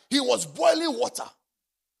out that he was boiling water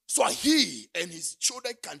so he and his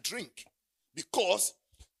children can drink. Because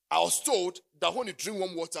I was told that when you drink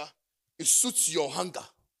warm water, it suits your hunger.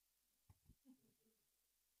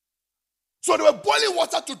 So they were boiling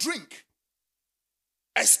water to drink,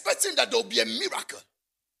 expecting that there will be a miracle.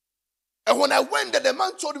 And when I went there, the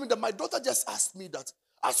man told me that my daughter just asked me that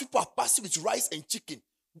as people are passing with rice and chicken.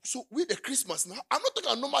 So with the Christmas now, I'm not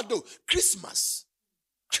talking about normal dough. Christmas.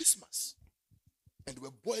 And they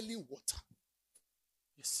were boiling water.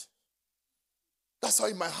 Yes. That's how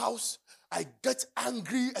in my house, I get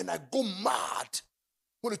angry and I go mad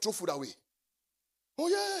when they throw food away. Oh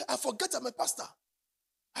yeah, I forget I'm a pastor.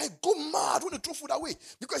 I go mad when they throw food away.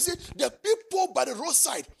 Because see, the people by the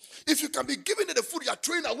roadside, if you can be giving them the food you are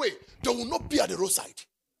throwing away, they will not be at the roadside.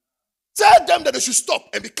 Tell them that they should stop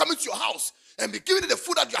and be coming to your house and be giving them the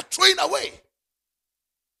food that you are throwing away.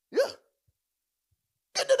 Yeah.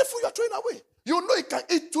 Get them the food you are throwing away. You know you can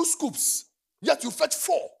eat 2 scoops, yet you fetch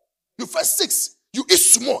 4. You fetch 6. You eat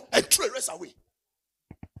small and throw the rest away.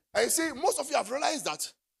 And you see, most of you have realized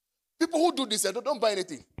that people who do this, they don't buy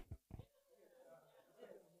anything.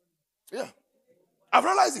 Yeah. I've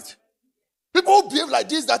realized it. People who behave like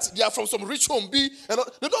this, that they are from some rich home, they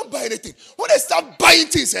don't buy anything. When they start buying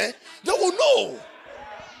things, they will know.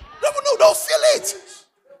 They will know. They'll feel it.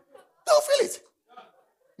 They'll feel it.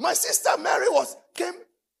 My sister Mary came,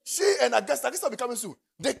 she and Augusta will be coming soon.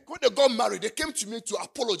 When they got married, they came to me to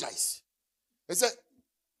apologize. They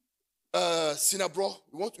said, Sina bro,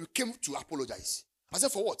 we came to apologize. I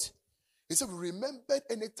said, for what? He said, we remembered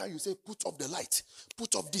anytime you say, put off the light,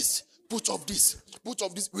 put off this, put off this, put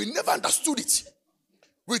off this. We never understood it.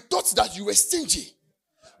 We thought that you were stingy.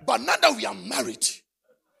 But now that we are married,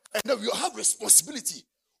 and that we have responsibility,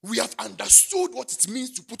 we have understood what it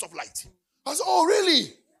means to put off light. I said, oh,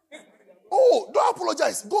 really? Oh, don't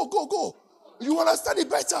apologize. Go. You understand it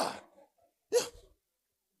better. Yeah.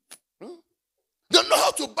 They know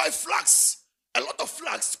how to buy flax. A lot of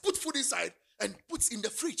flax, put food inside and put in the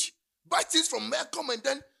fridge. Buy things from Malcolm and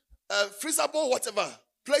then freezable, whatever,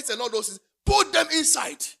 plates and all those things. Put them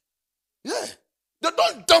inside. Yeah. They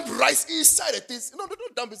don't dump rice inside the things. No, they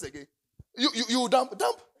don't dump it again. You dump.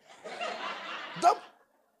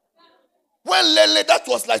 When Lele, that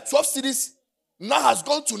was like 12 cities, now has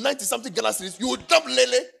gone to 90-something Ghana cities. You would dump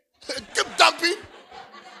Lele. Keep dumping.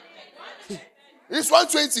 It's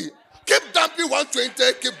 120. Keep dumping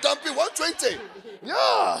 120. Keep dumping 120.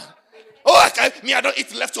 Yeah. Oh, I don't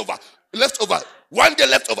eat leftover. 1 day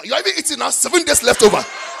leftover. You are even eating now 7 days leftover.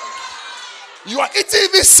 You are eating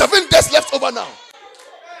even 7 days leftover now.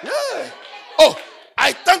 Yeah. Oh,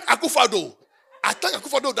 I thank Akufo-Addo.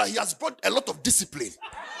 That he has brought a lot of discipline.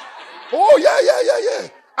 Oh, yeah.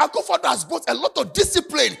 Akufo-Addo has brought a lot of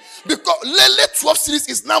discipline because Lele 12 series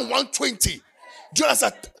is now 120. Do you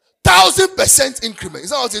understand? 1,000% increment. Is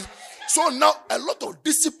that what it is? So now a lot of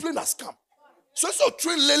discipline has come. So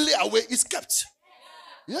train Lele away is kept.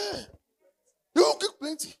 Yeah. You will cook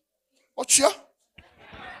plenty. Watch here.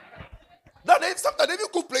 Sometimes they will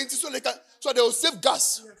cook plenty so they will save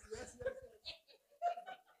gas.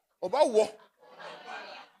 About what?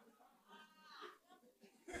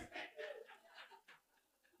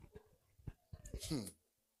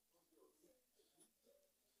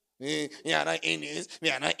 We are not in this.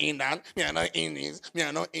 We are not in that. We are not in this. We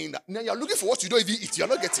are not in that. Now you are looking for what you don't even eat. You are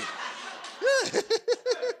not getting.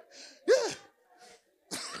 Yeah.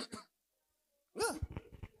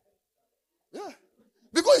 Yeah.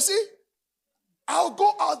 Because you see, I'll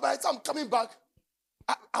go out by the time I'm coming back.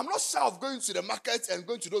 I'm not shy of going to the market and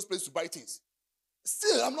going to those places to buy things.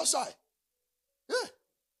 Still, I'm not shy. Yeah.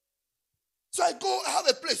 So I have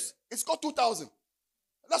a place. It's called 2,000.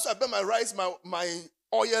 That's why I buy my rice, my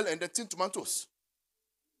oil, and the tin tomatoes.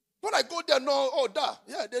 When I go there,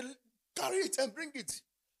 they carry it and bring it.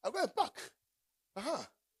 I go and pack.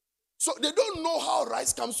 So they don't know how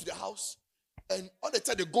rice comes to the house. And all the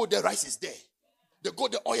time they go there, rice is there. They go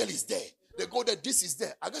there, oil is there. They go there, this is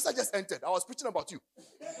there. I guess I just entered. I was preaching about you.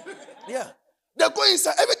 Yeah. They go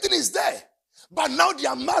inside, everything is there. But now they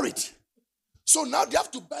are married. So now they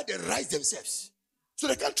have to buy the rice themselves. So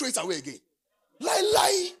they can't throw it away again.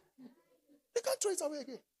 Lie. They can't throw it away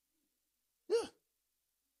again. Yeah.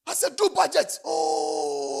 I said, do budget.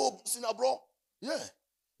 Oh, Sina bro. Yeah.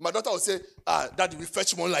 My daughter would say, Daddy, we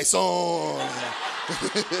fetch one like song.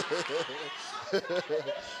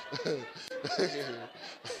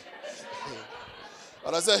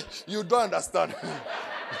 And I said, you don't understand.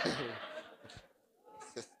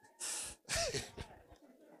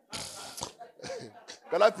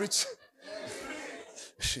 Can I preach?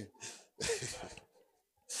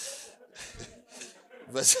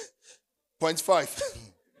 Verse point 5.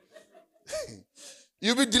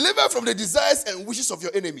 You'll be delivered from the desires and wishes of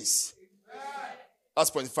your enemies. That's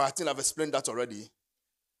point 5. I think I've explained that already.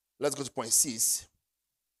 Let's go to point 6.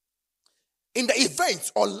 In the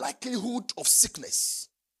event or likelihood of sickness.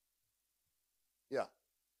 Yeah.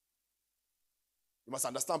 You must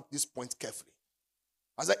understand this point carefully.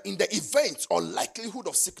 As in the event or likelihood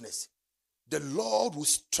of sickness, the Lord will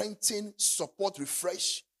strengthen, support,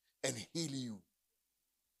 refresh, and heal you.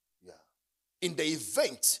 Yeah. In the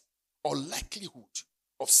event or likelihood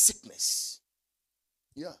of sickness,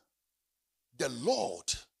 yeah, the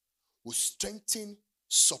Lord will strengthen,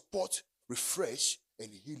 support, refresh, and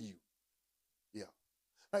heal you. Yeah.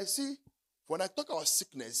 Now you see, when I talk about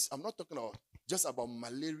sickness, I'm not talking about just about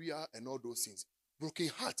malaria and all those things. Broken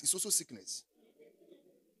heart is also sickness.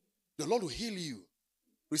 The Lord will heal you.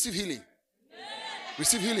 Receive healing.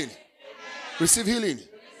 Receive healing. Receive healing.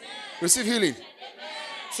 Receive healing.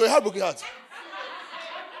 So you have broken heart.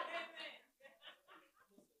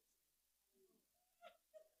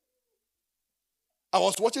 I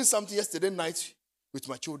was watching something yesterday night with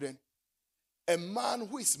my children. A man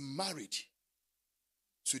who is married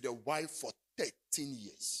to the wife for 13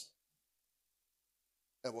 years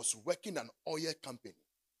and was working an oil company.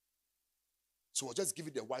 So I was just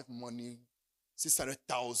giving the wife money,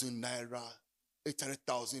 600,000 naira,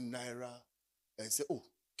 800,000 naira, and say, oh,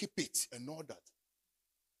 keep it and all that.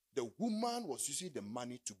 The woman was using the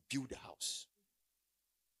money to build the house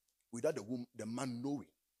without the man knowing.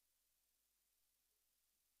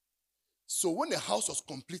 So when the house was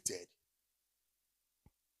completed,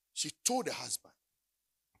 she told the husband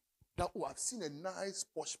that, oh, I've seen a nice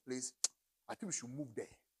posh place. I think we should move there.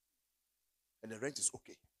 And the rent is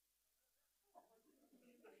okay.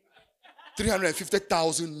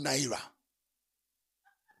 350,000 naira.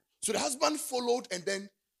 So the husband followed and then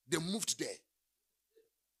they moved there.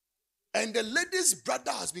 And the lady's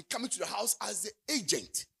brother has been coming to the house as the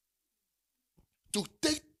agent to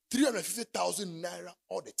take 350,000 naira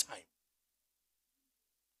all the time.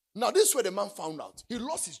 Now, this is where the man found out. He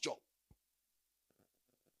lost his job.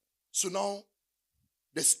 So now,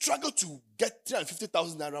 the struggle to get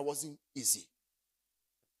 350,000 naira wasn't easy.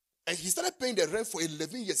 And he started paying the rent for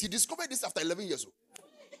 11 years. He discovered this after 11 years.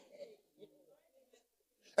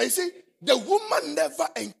 And you see, the woman never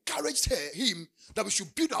encouraged him that we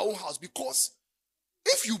should build our own house, because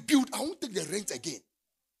if you build, I won't take the rent again.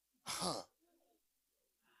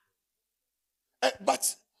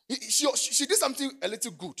 But she did something a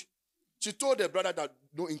little good. She told her brother that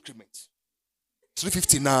no increment.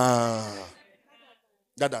 350 now.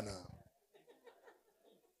 Dada now.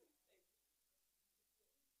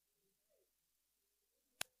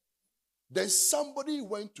 Then somebody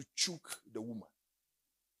went to choke the woman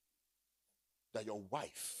that your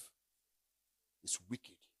wife is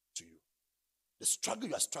wicked to you. The struggle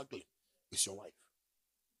you are struggling is your wife.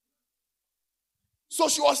 So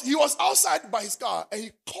he was outside by his car and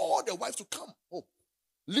he called the wife to come home.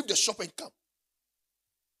 Leave the shop and come.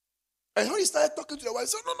 And when he started talking to the wife, he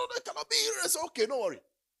said, no, that cannot be here. I said, okay, don't worry.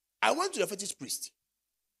 I went to the fetish priest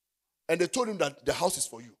and they told him that the house is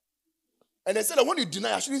for you. And they said that when you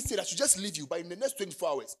deny, I shouldn't say that, I should just leave you. But in the next 24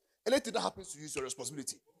 hours, anything that happens to you is your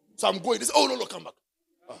responsibility. So I'm going. They say, oh, no, come back.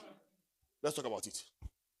 Let's talk about it.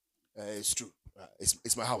 It's true.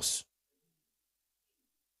 It's my house.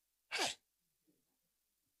 Hey.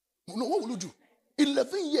 No, what will you do?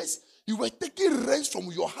 11 years, you were taking rent from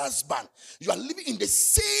your husband. You are living in the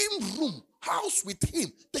same room, house with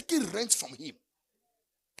him, taking rent from him.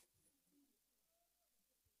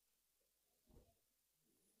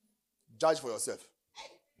 Judge for yourself.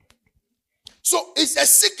 So it's a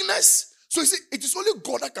sickness. So you see, it is only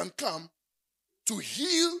God that can come to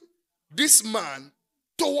heal this man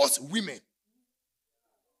towards women.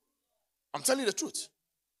 I'm telling you the truth.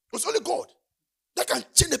 It's only God that can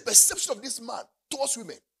change the perception of this man towards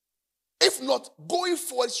women. If not, going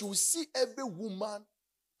forward, you will see every woman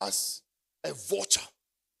as a vulture.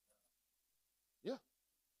 Yeah.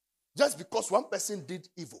 Just because one person did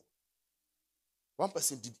evil. One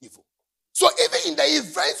person did evil. So even in the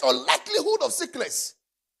event or likelihood of sickness,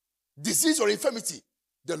 disease or infirmity,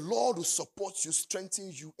 the Lord will support you,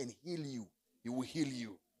 strengthen you, and heal you. He will heal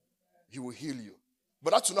you. He will heal you.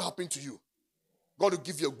 But that will not happen to you. God will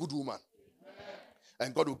give you a good woman.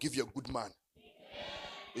 And God will give you a good man.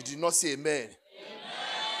 You did not say amen.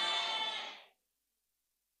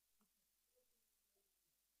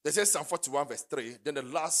 They say Psalm 41 verse 3. Then the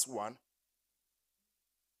last one,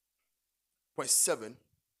 point 7.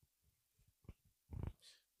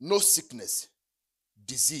 No sickness,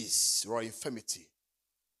 disease, or infirmity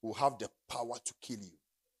will have the power to kill you.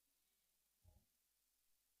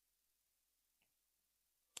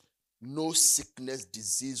 No sickness,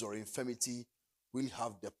 disease, or infirmity will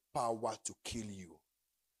have the power to kill you.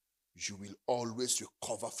 You will always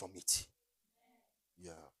recover from it.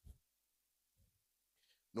 Yeah.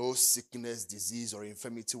 No sickness, disease, or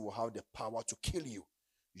infirmity will have the power to kill you.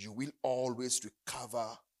 You will always recover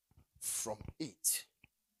from it.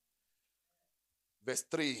 Verse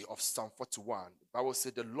 3 of Psalm 41, the Bible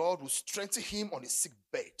said, the Lord will strengthen him on his sick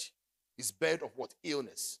bed. His bed of what?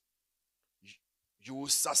 Illness. You will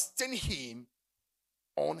sustain him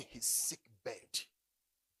on his sick bed.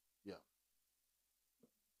 Yeah.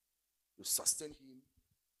 You sustain him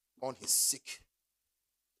on his sick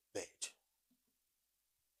bed.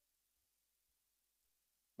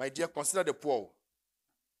 My dear, consider the poor.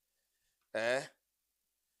 I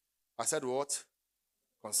said what?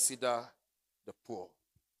 Consider the poor.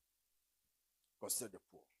 Consider the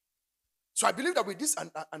poor. So I believe that with this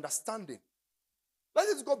understanding, let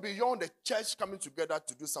us go beyond the church coming together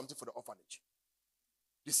to do something for the orphanage.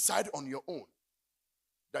 Decide on your own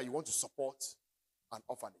that you want to support an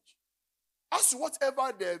orphanage. As to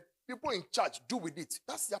whatever the people in charge do with it,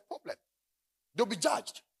 that's their problem. They'll be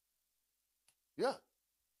judged. Yeah.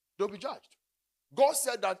 They'll be judged. God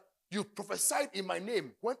said that you prophesied in my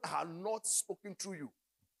name when I had not spoken through you.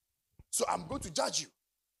 So I'm going to judge you.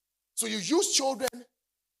 So you use children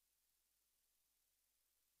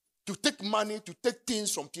to take money, to take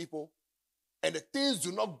things from people, and the things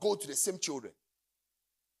do not go to the same children.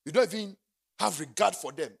 You don't even have regard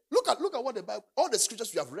for them. Look at what the Bible, all the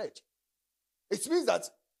scriptures you have read. It means that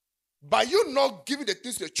by you not giving the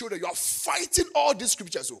things to the children, you are fighting all these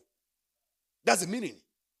scriptures. Oh. That's the meaning.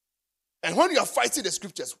 And when you are fighting the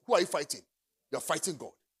scriptures, who are you fighting? You are fighting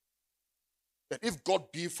God. And if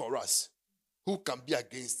God be for us, who can be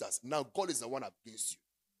against us? Now God is the one against you.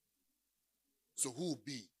 So who will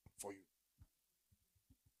be for you?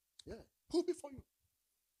 Yeah, who will be for you?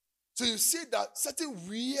 So you see that certain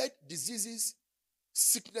weird diseases,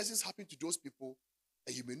 sicknesses happen to those people,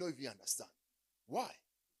 and you may not even understand. Why?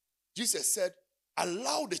 Jesus said,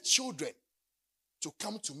 allow the children to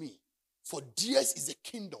come to me, for theirs is the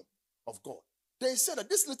kingdom of God. Then he said that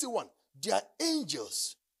this little one, their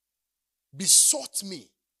angels besought me,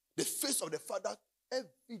 the face of the Father,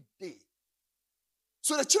 every day.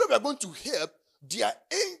 So the children we are going to help, their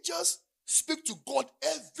angels speak to God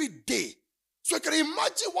every day. So you can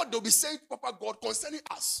imagine what they'll be saying to Papa God concerning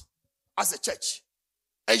us as a church.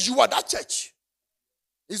 And you are that church.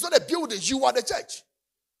 It's not a building, you are the church.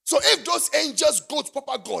 So if those angels go to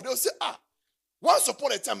Papa God, they'll say, once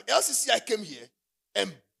upon a time, LCCI came here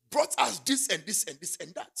and brought us this and this and this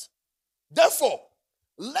and that. Therefore,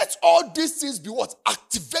 let all these things be what?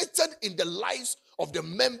 Activated in the lives of the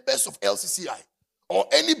members of LCCI or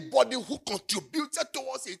anybody who contributed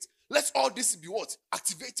towards it. Let all this be what?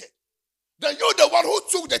 Activated. Then you're the one who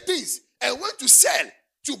took the things and went to sell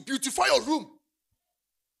to beautify your room.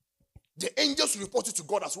 The angels will report it to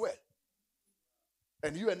God as well.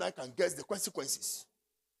 And you and I can guess the consequences.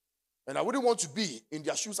 And I wouldn't want to be in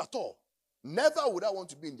their shoes at all. Never would I want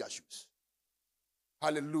to be in their shoes.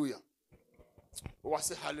 Hallelujah. Oh, I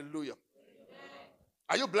say hallelujah.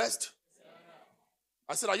 Are you blessed?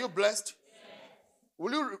 I said, are you blessed?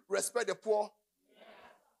 Will you respect the poor?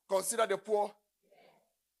 Consider the poor?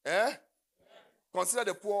 Consider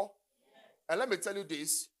the poor. And let me tell you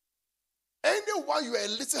this. Anyone you are a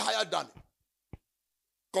little higher than,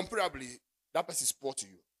 comparably, that person is poor to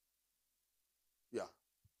you. Yeah.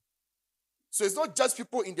 So it's not just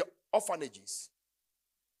people in the orphanages.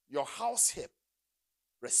 Your house help,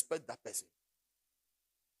 respect that person.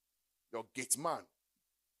 Your gate man,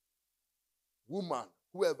 woman,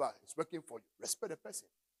 whoever is working for you, respect the person.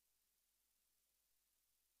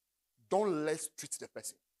 Don't let's treat the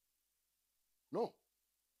person. No.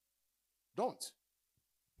 Don't.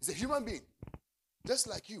 He's a human being, just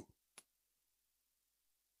like you.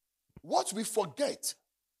 What we forget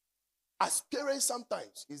as parents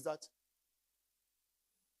sometimes is that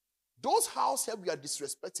those house help we are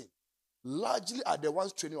disrespecting largely are the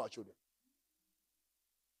ones training our children.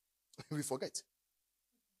 We forget.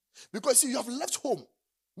 Because see, you have left home.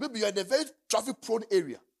 Maybe you're in a very traffic-prone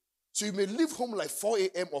area. So you may leave home like 4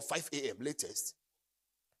 a.m. or 5 a.m. latest.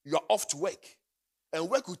 You are off to work. And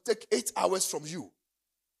work will take 8 hours from you.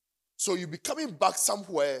 So you'll be coming back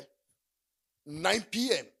somewhere 9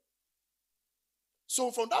 p.m. So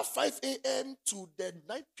from that 5 a.m. to the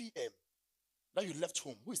 9 p.m. that you left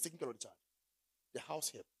home, who is taking care of the child? The house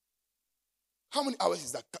help. How many hours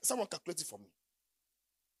is that? Someone calculate it for me.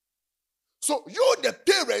 So you, the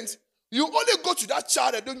parent, you only go to that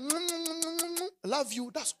child and do, love you,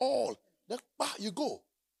 that's all. Then, you go.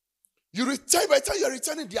 You return, by the time you're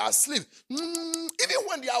returning, they are asleep. Even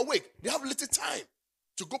when they are awake, they have little time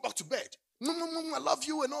to go back to bed. I love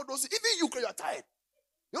you and all those. Even you are tired.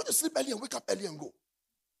 You want to sleep early and wake up early and go.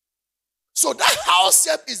 So that house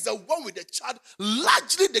help is the one with the child,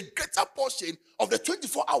 largely the greater portion of the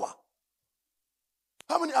 24 hour.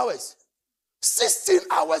 How many hours? 16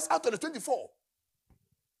 hours out of the 24.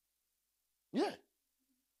 Yeah.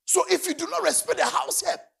 So if you do not respect the house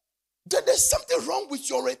help, then there's something wrong with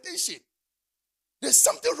your orientation. There's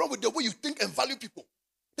something wrong with the way you think and value people.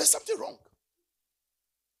 There's something wrong.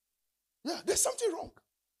 Yeah, there's something wrong.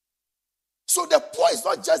 So the poor is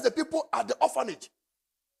not just the people at the orphanage.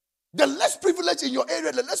 The less privileged in your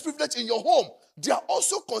area, the less privileged in your home, they are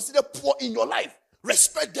also considered poor in your life.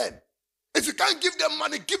 Respect them. If you can't give them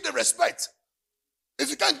money, give them respect. If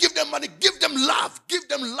you can't give them money, give them love. Give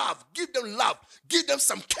them love. Give them love. Give them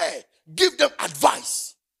some care. Give them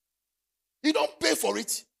advice. You don't pay for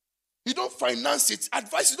it. You don't finance it.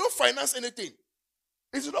 Advice, you don't finance anything.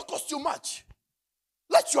 It does not cost you much.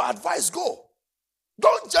 Let your advice go.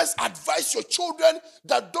 Don't just advise your children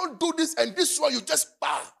that don't do this and this one, you just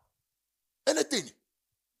anything.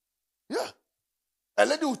 Yeah. A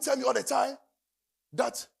lady will tell me all the time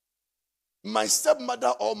that my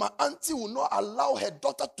stepmother or my auntie will not allow her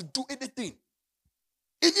daughter to do anything.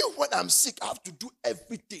 Even when I'm sick, I have to do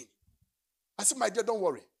everything. I said, my dear, don't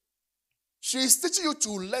worry. She is teaching you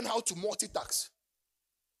to learn how to multitask.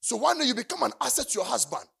 So one day you become an asset to your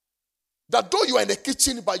husband. That though you are in the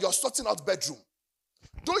kitchen, but you're sorting out bedroom.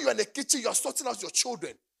 Though you're in the kitchen, you're sorting out your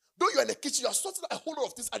children. Though you're in the kitchen, you're sorting out a whole lot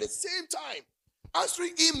of things at the same time.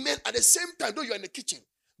 Answering email at the same time, though you're in the kitchen.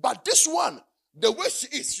 But this one, the way she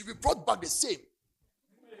is, she'll be brought back the same.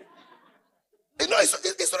 You know,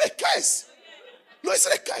 it's not a curse. No, it's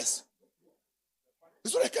not a curse.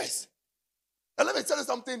 It's not a curse. And let me tell you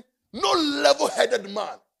something. No level-headed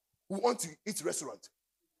man will want to eat restaurant.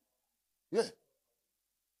 Yeah.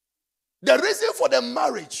 The reason for the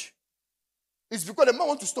marriage is because the man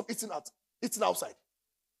wants to stop eating outside.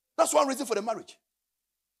 That's one reason for the marriage.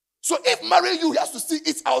 So if marrying you, he has to still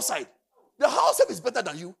eat outside. The house help is better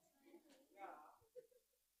than you.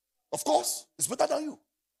 Of course, it's better than you.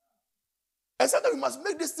 And sometimes we must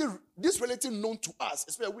make this relative known to us,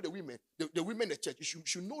 especially with the women, the women in the church. You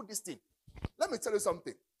should know this thing. Let me tell you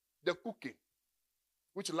something. The cooking,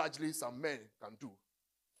 which largely some men can do.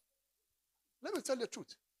 Let me tell you the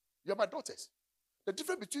truth. You are my daughters. The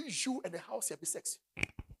difference between you and the house help is sex.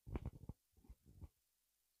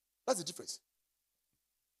 That's the difference.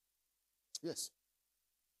 Yes.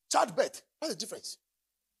 Childbirth, that's the difference.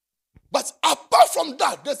 But apart from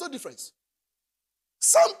that, there's no difference.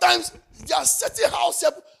 Sometimes there are certain house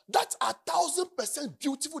help that are 1,000%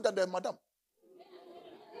 beautiful than their madam.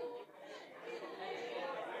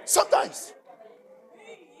 Sometimes.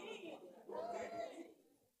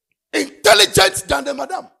 Intelligent than the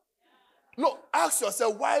madam. No, ask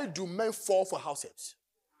yourself, why do men fall for house helps?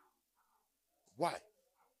 Why?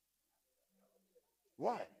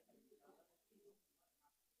 Why?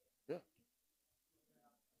 Yeah.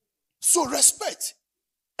 So respect.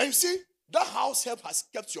 And you see, that house help has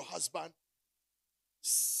kept your husband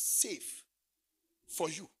safe for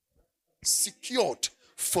you, secured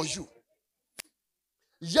for you.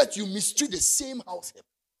 Yet you mistreat the same house help.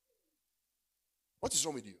 What is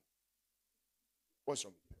wrong with you? What's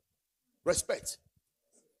wrong with you? Respect.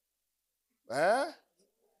 Eh?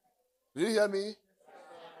 Did you hear me?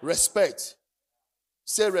 Respect.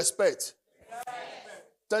 Say respect.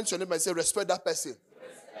 Turn to your neighbor and say respect that person.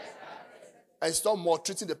 And stop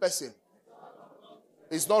maltreating the person.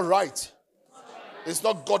 It's not right. It's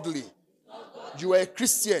not godly. You are a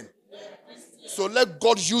Christian. So let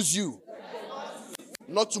God use you.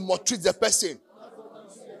 Not to maltreat the person.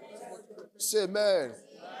 Say amen.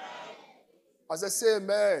 I said, say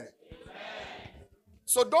amen.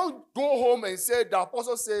 So don't go home and say, the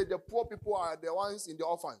apostle said the poor people are the ones in the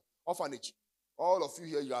orphanage. All of you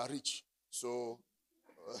here, you are rich. So,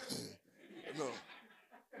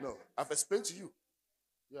 no. I've explained to you.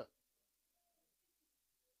 Yeah.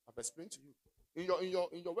 I've explained to you.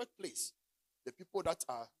 In your workplace, the people that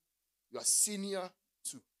you are senior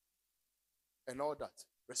to and all that,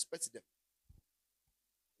 respect them.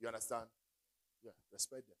 You understand? Yeah,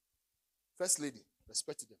 respect them. First lady,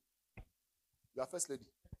 respect them. You are first lady.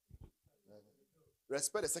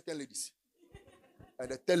 Respect the second ladies. And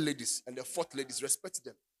the third ladies. And the fourth ladies. Respect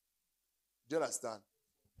them. Do you understand?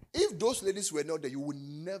 If those ladies were not there, you would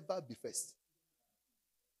never be first.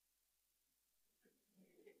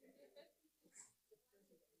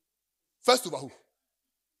 First over who?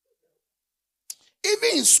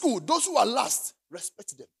 Even in school, those who are last,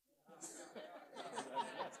 respect them.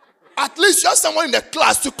 At least you have someone in the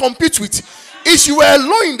class to compete with. If you were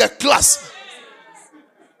alone in the class,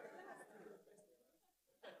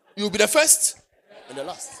 you'll be the first and the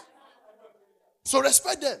last. So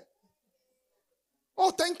respect them.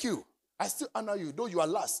 Oh, thank you. I still honor you. Though you are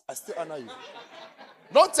last, I still honor you.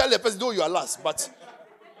 Don't tell the person, though you are last, but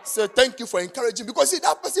say thank you for encouraging. Because see,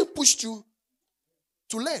 that person pushed you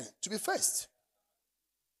to learn, to be first.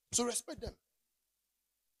 So respect them.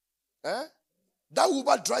 Eh? That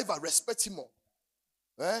Uber driver, respect him more.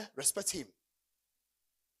 Eh? Respect him.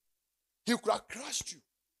 He could have crashed you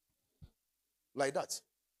like that.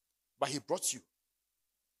 But he brought you.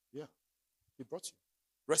 Yeah. He brought you.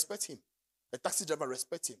 Respect him. The taxi driver,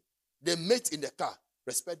 respect him. The mate in the car,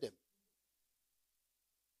 respect them.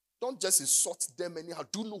 Don't just insult them anyhow.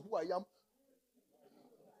 Do you know who I am?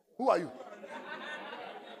 Who are you?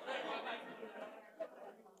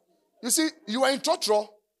 You see, you are in Trotro.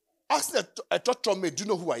 Ask a Trotro mate, do you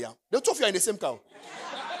know who I am? The two of you are in the same car.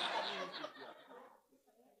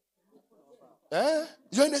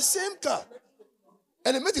 You're in the same car.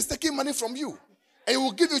 And the mate is taking money from you. And he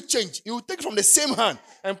will give you change. He will take it from the same hand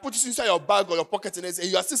and put it inside your bag or your pocket. And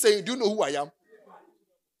you are still saying, do you know who I am?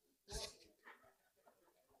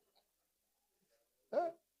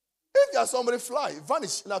 If there's somebody fly,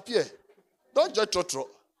 vanish and appear. Don't judge Trotro.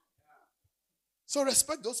 So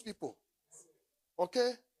respect those people.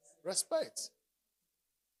 Okay? Respect.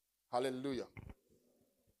 Hallelujah.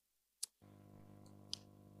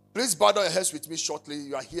 Please bow down your heads with me shortly.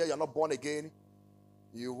 You are here, you are not born again.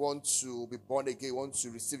 You want to be born again, you want to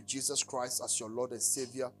receive Jesus Christ as your Lord and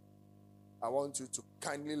Savior. I want you to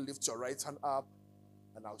kindly lift your right hand up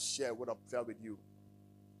and I'll share a word of prayer with you.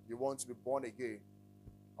 You want to be born again,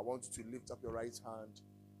 I want you to lift up your right hand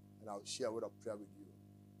and I'll share a word of prayer with you.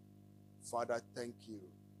 Father, thank you,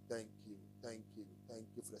 thank you, thank you, thank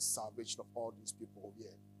you for the salvation of all these people here.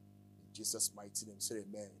 In Jesus' mighty name, say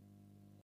amen.